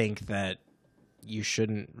 think that you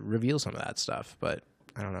shouldn't reveal some of that stuff, but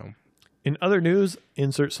I don't know. In other news,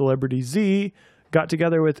 Insert Celebrity Z got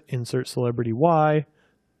together with Insert Celebrity Y.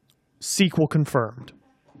 Sequel confirmed.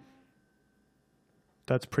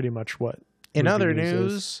 That's pretty much what. In other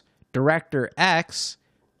news, Director X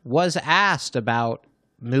was asked about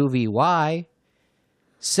movie Y,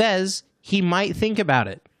 says he might think about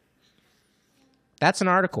it. That's an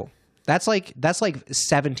article. That's like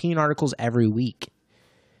 17 articles every week.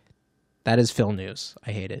 That is film news.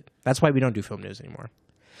 I hate it. That's why we don't do film news anymore.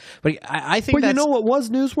 But I think. But you know what was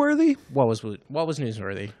newsworthy? What was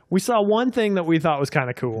newsworthy? We saw one thing that we thought was kind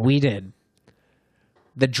of cool. We did.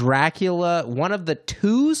 The Dracula, one of the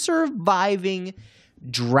 2 surviving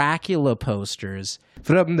Dracula posters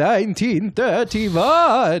from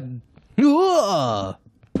 1931. Ugh.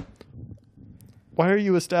 Why are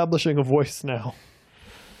you establishing a voice now?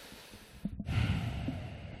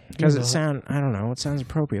 Because it sounds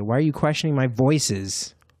appropriate. Why are you questioning my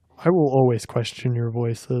voices? I will always question your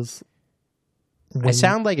voices. I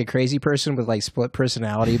sound like a crazy person with split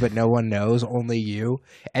personality, but no one knows, only you.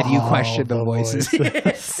 And you question the voices.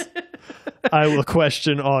 I will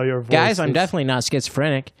question all your voices. Guys, I'm definitely not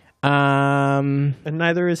schizophrenic. And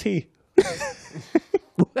neither is he.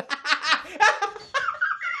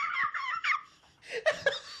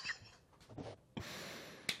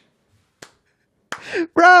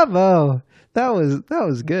 Bravo. That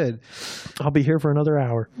was good. I'll be here for another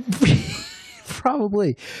hour.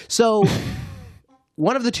 Probably. So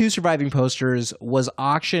one of the 2 surviving posters was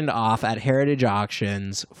auctioned off at Heritage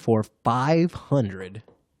Auctions for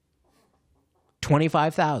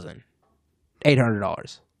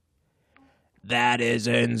 $525,800. That is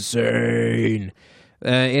insane.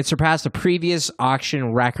 It surpassed a previous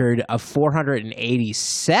auction record of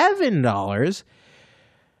 $487,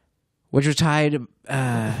 which was tied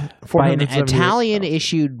by an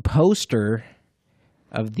Italian-issued poster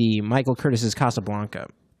of the Michael Curtis's Casablanca.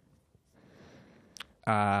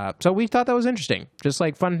 So we thought that was interesting. Just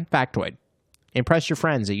fun factoid. Impress your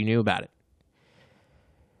friends that you knew about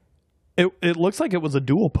it. It looks like it was a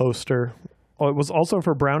dual poster. Oh, it was also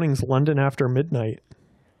for Browning's London After Midnight.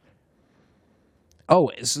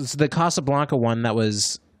 Oh, it's the Casablanca one that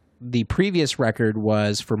was... The previous record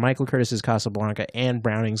was for Michael Curtis's Casablanca and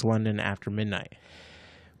Browning's London After Midnight,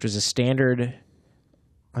 which was a standard...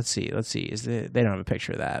 Let's see. They don't have a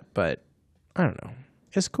picture of that, but I don't know.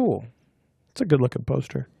 It's cool. It's a good looking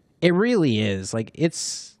poster. It really is. Like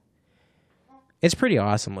it's pretty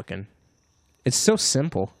awesome looking. It's so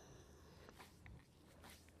simple.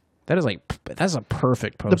 That's a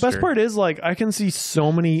perfect poster. The best part is like I can see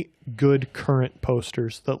so many good current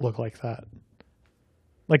posters that look like that.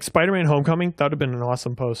 Like Spider-Man Homecoming, that would have been an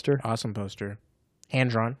awesome poster. Awesome poster.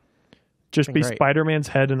 Hand drawn. Just be great. Spider-Man's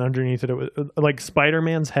head, and underneath it was like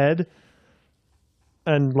Spider-Man's head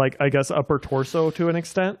and like I guess upper torso to an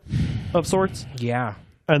extent of sorts. Yeah.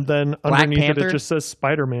 And then underneath Panther? it just says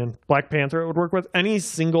Spider-Man. Black Panther it would work with any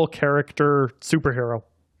single character superhero.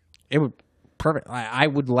 It would perfect. I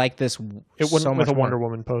would like this. It wouldn't so with much a more. Wonder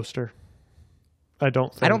Woman poster. I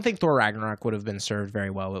don't think Thor Ragnarok would have been served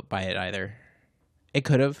very well by it either. It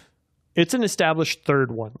could have. it's an established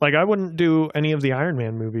third one. Like I wouldn't do any of the Iron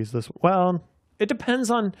Man movies this well, it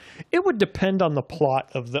would depend on the plot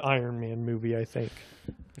of the Iron Man movie, I think.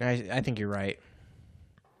 I think you're right.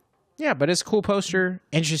 Yeah, but it's a cool poster.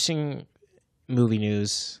 Interesting movie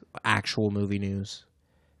news. Actual movie news.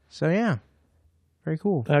 So yeah. Very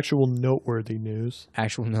cool. Actual noteworthy news.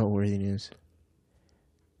 Actual noteworthy news.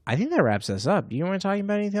 I think that wraps us up. Do you want to talk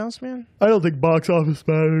about anything else, man? I don't think box office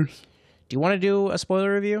matters. Do you want to do a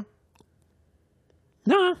spoiler review?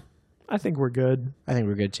 Nah, I think we're good. I think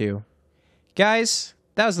we're good too. Guys,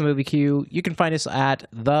 that was the Movie Q. You can find us at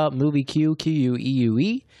the Movie Q,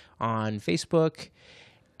 Queue, on Facebook.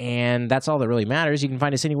 And that's all that really matters. You can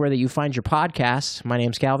find us anywhere that you find your podcast. My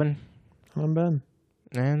name's Calvin. I'm Ben.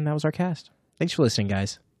 And that was our cast. Thanks for listening,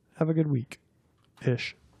 guys. Have a good week.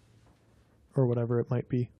 Ish. Or whatever it might be.